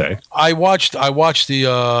this Sunday. I watched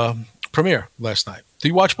the premiere last night. Do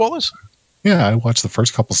you watch Ballers? Yeah, I watched the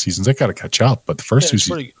first couple seasons. I got to catch up, but the first two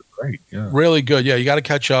seasons were great. Yeah, really good. Yeah, you got to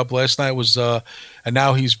catch up. Last night was, and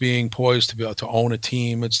now he's being poised to be able to own a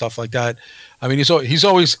team and stuff like that. I mean, he's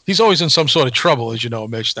always in some sort of trouble, as you know,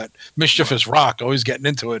 Mitch. That mischievous Rock, always getting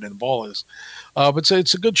into it in Ballers. But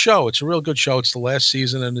it's a good show. It's a real good show. It's the last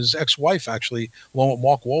season, and his ex-wife actually, along with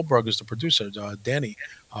Mark Wahlberg, is the producer. Danny,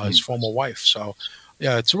 his former wife. So,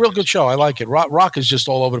 yeah, it's a real good show. I like it. Rock is just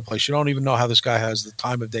all over the place. You don't even know how this guy has the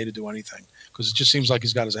time of day to do anything because it just seems like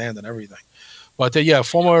he's got his hand in everything. But yeah,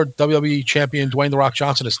 former WWE champion Dwayne "The Rock"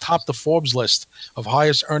 Johnson has topped the Forbes list of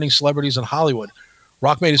highest earning celebrities in Hollywood.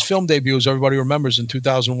 Rock made his film debut, as everybody remembers, in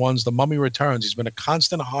 2001's The Mummy Returns. He's been a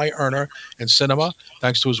constant high earner in cinema,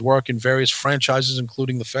 thanks to his work in various franchises,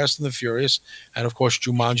 including The Fast and the Furious and, of course,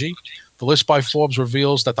 Jumanji. The list by Forbes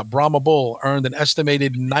reveals that the Brahma Bull earned an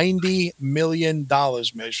estimated $90 million,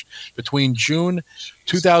 Mish, between June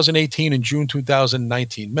 2018 and June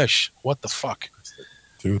 2019. Mish, what the fuck?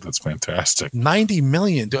 Dude, that's fantastic. $90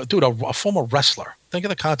 million. Dude, a former wrestler. Think of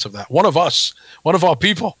the concept of that. One of us. One of our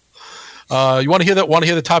people. You want to hear that? Want to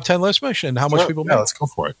hear the top 10 list, Mish, and how much people make? Yeah, let's go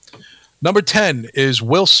for it. Number 10 is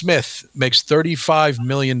Will Smith, makes $35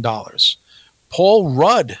 million. Paul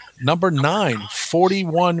Rudd, number 9,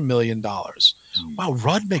 $41 million. Wow,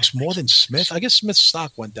 Rudd makes more than Smith. I guess Smith's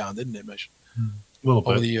stock went down, didn't it, Mish? A little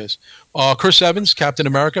bit. Over the years. Chris Evans, Captain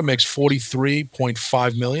America, makes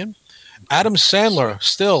 $43.5 million. Adam Sandler,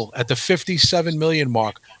 still at the $57 million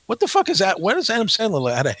mark. What the fuck is that? When has Adam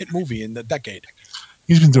Sandler had a hit movie in the decade?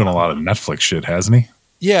 He's been doing a lot of Netflix shit, hasn't he?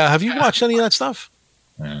 Yeah. Have you watched any of that stuff?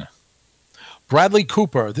 Yeah. Bradley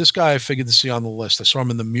Cooper. This guy I figured to see on the list. I saw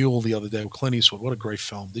him in The Mule the other day with Clint Eastwood. What a great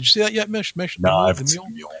film. Did you see that yet, Mish? No, I haven't seen The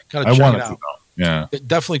Mule. Gotta check it out. Yeah.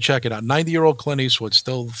 Definitely check it out. 90-year-old Clint Eastwood,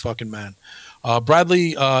 still the fucking man.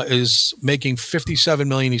 Bradley is making $57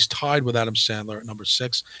 million. He's tied with Adam Sandler at number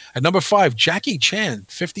 6. At number 5, Jackie Chan,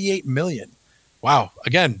 $58 million. Wow.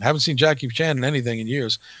 Again, haven't seen Jackie Chan in anything in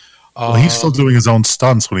years. Well, he's still doing his own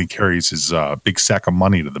stunts when he carries his big sack of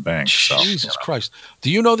money to the bank. Jesus Christ. Do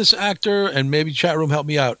you know this actor? And maybe chat room help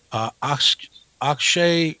me out.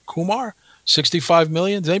 Akshay Kumar, $65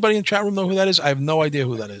 million. Does anybody in the chat room know who that is? I have no idea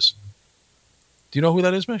who that is. Do you know who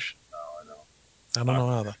that is, Mish? No, I don't. I don't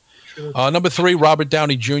know either. Number 3, Robert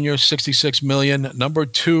Downey Jr., $66 million. Number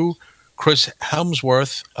 2, Chris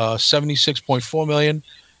Hemsworth, $76.4 million.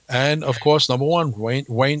 And, of course, number 1,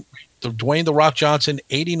 Dwayne "The Rock" Johnson,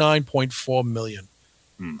 $89.4 million.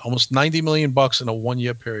 Almost $90 million in a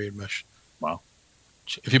 1-year period, Mish. Wow.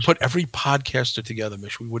 If you put every podcaster together,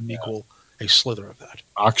 Mish, we wouldn't equal a slither of that.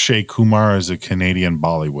 Akshay Kumar is a Canadian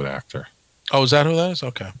Bollywood actor. Oh, is that who that is?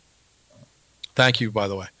 Okay. Thank you, by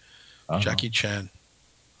the way. Jackie Chan.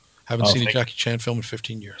 Haven't seen a Jackie Chan film in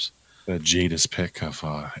 15 years. The Jada's pick of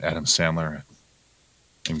Adam Sandler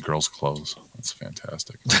in girls' clothes. That's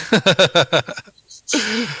fantastic.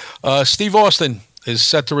 Steve Austin is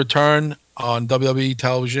set to return on WWE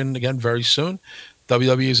television again very soon.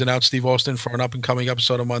 WWE has announced Steve Austin for an up-and-coming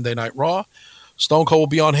episode of Monday Night Raw. Stone Cold will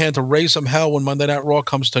be on hand to raise some hell when Monday Night Raw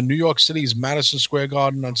comes to New York City's Madison Square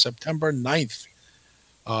Garden on September 9th.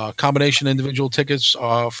 Combination individual tickets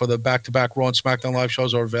for the back-to-back Raw and SmackDown live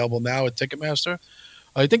shows are available now at Ticketmaster.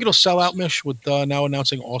 I think it'll sell out, Mish, with now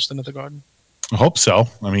announcing Austin at the Garden. I hope so.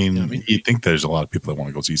 I mean, you think there's a lot of people that want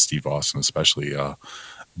to go see Steve Austin, especially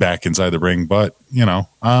back inside the ring. But,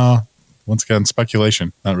 once again,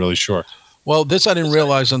 speculation. Not really sure. Well, this I didn't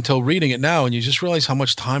realize until reading it now, and you just realize how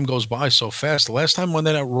much time goes by so fast. The last time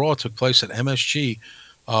Monday Night Raw took place at MSG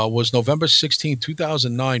was November 16,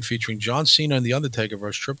 2009, featuring John Cena and The Undertaker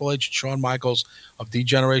versus Triple H and Shawn Michaels of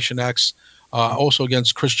D-Generation X, also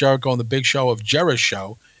against Chris Jericho and The Big Show of Jeri's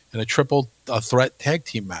Show in a triple threat tag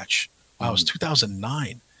team match. Wow, it was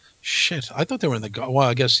 2009. Shit, I thought they were in the... Well,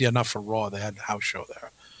 I guess, not for Raw. They had a house show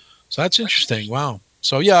there. So that's interesting. Wow.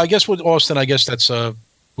 So, yeah, I guess with Austin, I guess that's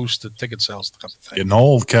boost the ticket sales type of thing. Getting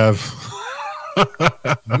old, Kev.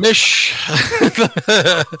 Mish,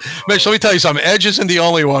 let me tell you something. Edge isn't the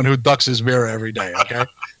only one who ducks his mirror every day, okay?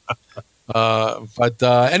 But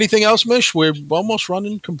anything else, Mish? We're almost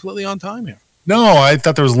running completely on time here. No, I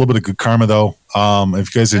thought there was a little bit of good karma, though.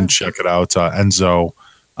 If you guys didn't check it out, Enzo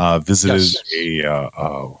visited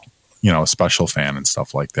a special fan and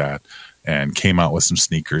stuff like that, and came out with some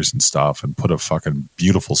sneakers and stuff and put a fucking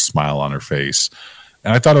beautiful smile on her face.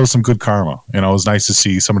 And I thought it was some good karma. It was nice to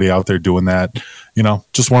see somebody out there doing that,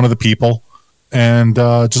 just one of the people, and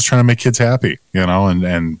just trying to make kids happy,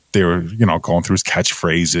 and they were, going through his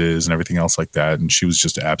catchphrases and everything else like that. And she was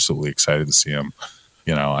just absolutely excited to see him.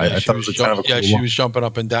 I thought it was kind of a cool she was jumping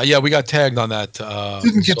up and down. Yeah, we got tagged on that.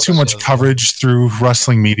 Didn't get too much coverage through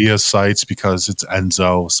wrestling media sites because it's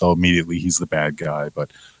Enzo, so immediately he's the bad guy.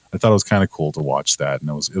 But I thought it was kind of cool to watch that, and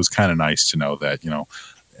it was kind of nice to know that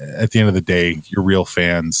at the end of the day, your real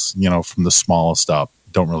fans, from the smallest up,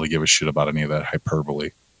 don't really give a shit about any of that hyperbole,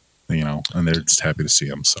 and they're just happy to see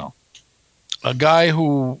him. So, a guy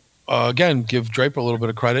who, again, give Draper a little bit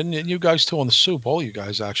of credit, and you guys too on the soup, all you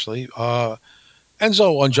guys actually.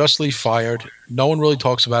 Enzo unjustly fired. No one really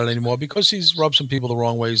talks about it anymore because he's rubbed some people the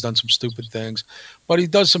wrong way. He's done some stupid things, but he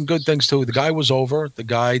does some good things too. The guy was over. The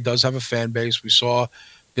guy does have a fan base. We saw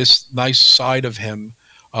this nice side of him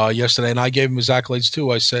yesterday, and I gave him his accolades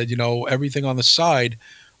too. I said, everything on the side,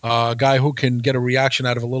 a guy who can get a reaction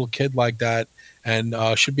out of a little kid like that and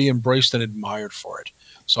should be embraced and admired for it.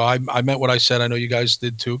 So I meant what I said. I know you guys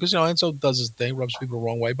did too, because Enzo does his thing, rubs people the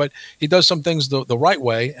wrong way, but he does some things the right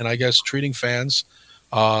way, and I guess treating fans,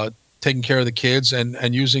 taking care of the kids,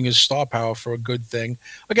 and using his star power for a good thing.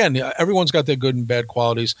 Again, everyone's got their good and bad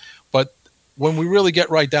qualities, but when we really get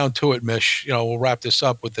right down to it, Mish, we'll wrap this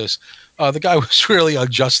up with this. The guy was really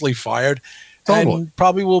unjustly fired. Totally. And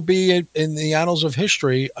probably will be in the annals of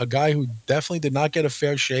history, a guy who definitely did not get a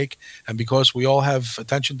fair shake. And because we all have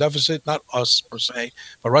attention deficit, not us per se,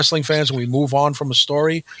 but wrestling fans, when we move on from a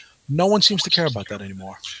story, no one seems to care about that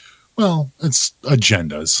anymore. Well, it's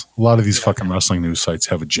agendas. A lot of these fucking wrestling news sites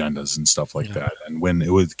have agendas and stuff like that. And when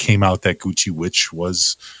it came out that Gucci Witch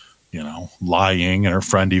was, lying, and her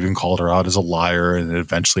friend even called her out as a liar, and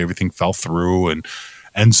eventually everything fell through. And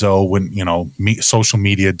Enzo went, social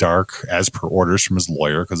media dark as per orders from his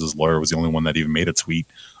lawyer, because his lawyer was the only one that even made a tweet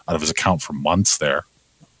out of his account for months there.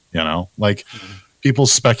 People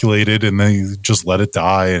speculated and they just let it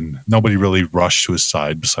die, and nobody really rushed to his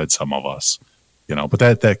side besides some of us. But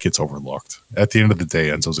that gets overlooked. At the end of the day,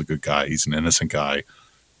 Enzo's a good guy. He's an innocent guy.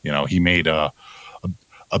 He made a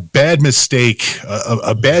bad mistake,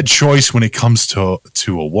 a bad choice when it comes to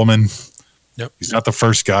a woman. Yep. He's not the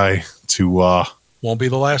first guy to won't be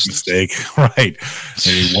the last mistake, right?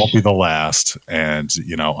 He won't be the last. And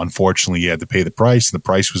unfortunately, he had to pay the price, and the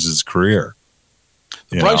price was his career.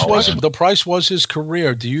 The price was his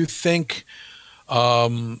career. Do you think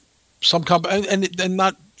some company and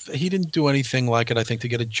not? He didn't do anything like it, I think, to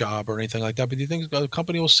get a job or anything like that. But do you think the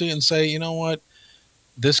company will see it and say, you know what,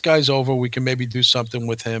 this guy's over. We can maybe do something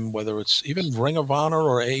with him, whether it's even Ring of Honor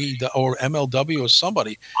or AEW or MLW or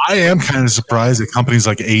somebody. I am kind of surprised at companies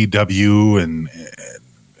like AEW and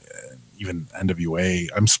even NWA.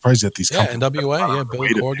 I'm surprised at these companies. NWA, Billy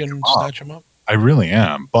Corgan snatch him up. I really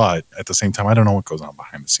am. But at the same time, I don't know what goes on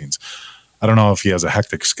behind the scenes. I don't know if he has a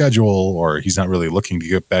hectic schedule or he's not really looking to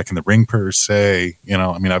get back in the ring per se.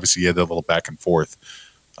 Obviously he had that little back and forth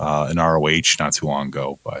in ROH not too long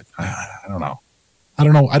ago, but I don't know.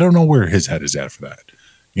 I don't know where his head is at for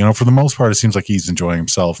that. For the most part, it seems like he's enjoying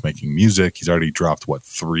himself making music. He's already dropped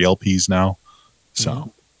 3 LPs now.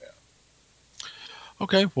 So, yeah.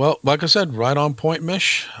 Okay. Well, like I said, right on point,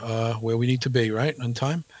 Mish, where we need to be, right? On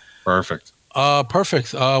time. Perfect.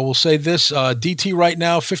 Perfect. We'll say this, DT right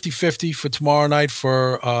now, 50-50 for tomorrow night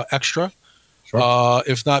for extra. Sure.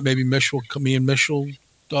 If not, maybe me and Mish will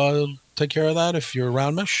take care of that if you're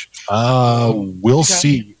around, Mish. We'll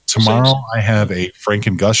see. Tomorrow I have a Frank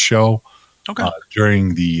and Gus show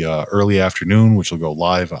during the early afternoon, which will go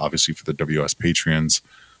live, obviously, for the WS Patreons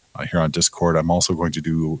here on Discord. I'm also going to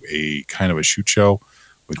do a kind of a shoot show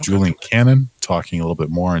with Julian Cannon, talking a little bit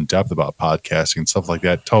more in depth about podcasting and stuff like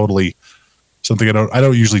that. Totally something I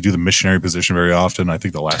don't usually do the missionary position very often. I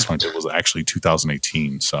think the last one I did was actually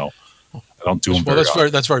 2018, so I don't do them very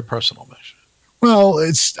often. That's very personal, Mish. Well,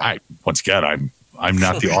 once again, I'm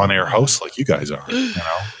not the on-air host like you guys are,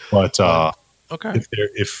 But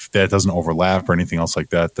if that doesn't overlap or anything else like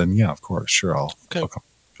that, then yeah, of course, sure, I'll come.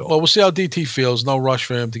 Well, we'll see how DT feels. No rush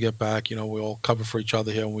for him to get back. We all cover for each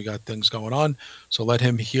other here when we got things going on. So let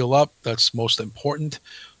him heal up. That's most important.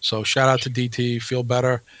 So shout out to DT. Feel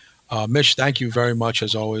better. Mish, thank you very much,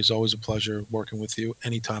 as always. Always a pleasure working with you.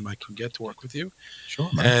 Anytime I can get to work with you. Sure,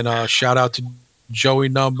 man. And shout out to Joey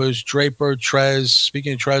Numbers, Draper, Trez.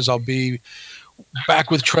 Speaking of Trez, I'll be back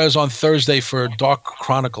with Trez on Thursday for Dark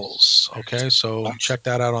Chronicles. Okay, so check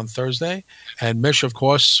that out on Thursday. And Mish, of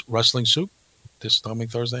course, Wrestling Soup this coming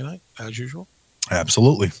Thursday night, as usual.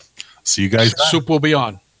 Absolutely. See you guys. Soup will be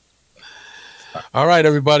on. All right,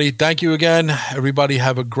 everybody. Thank you again. Everybody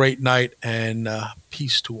have a great night, and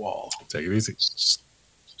peace to all. Take it easy.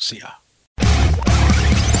 See ya.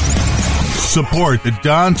 Support the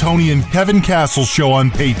Don, Tony, and Kevin Castle Show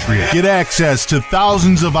on Patreon. Get access to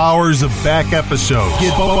thousands of hours of back episodes.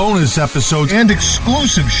 Get bonus episodes and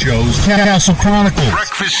exclusive shows. Castle Chronicles,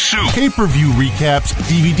 Breakfast Soup, pay-per-view recaps,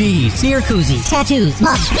 DVDs, beer koozies, tattoos,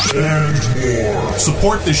 much, and more.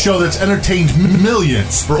 Support the show that's entertained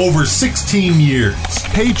millions for over 16 years.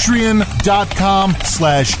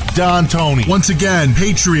 Patreon.com/Don Tony. Once again,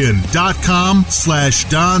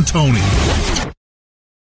 Patreon.com/Don Tony.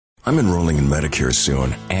 I'm enrolling in Medicare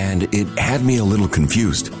soon, and it had me a little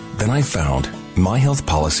confused. Then I found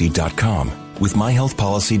MyHealthPolicy.com. With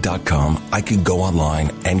MyHealthPolicy.com, I could go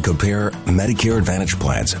online and compare Medicare Advantage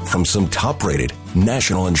plans from some top-rated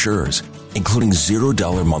national insurers, including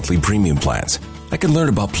 $0 monthly premium plans. I could learn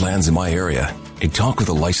about plans in my area and talk with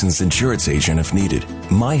a licensed insurance agent if needed.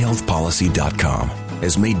 MyHealthPolicy.com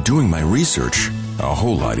has made doing my research a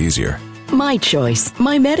whole lot easier. My choice,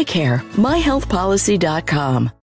 my Medicare, myhealthpolicy.com.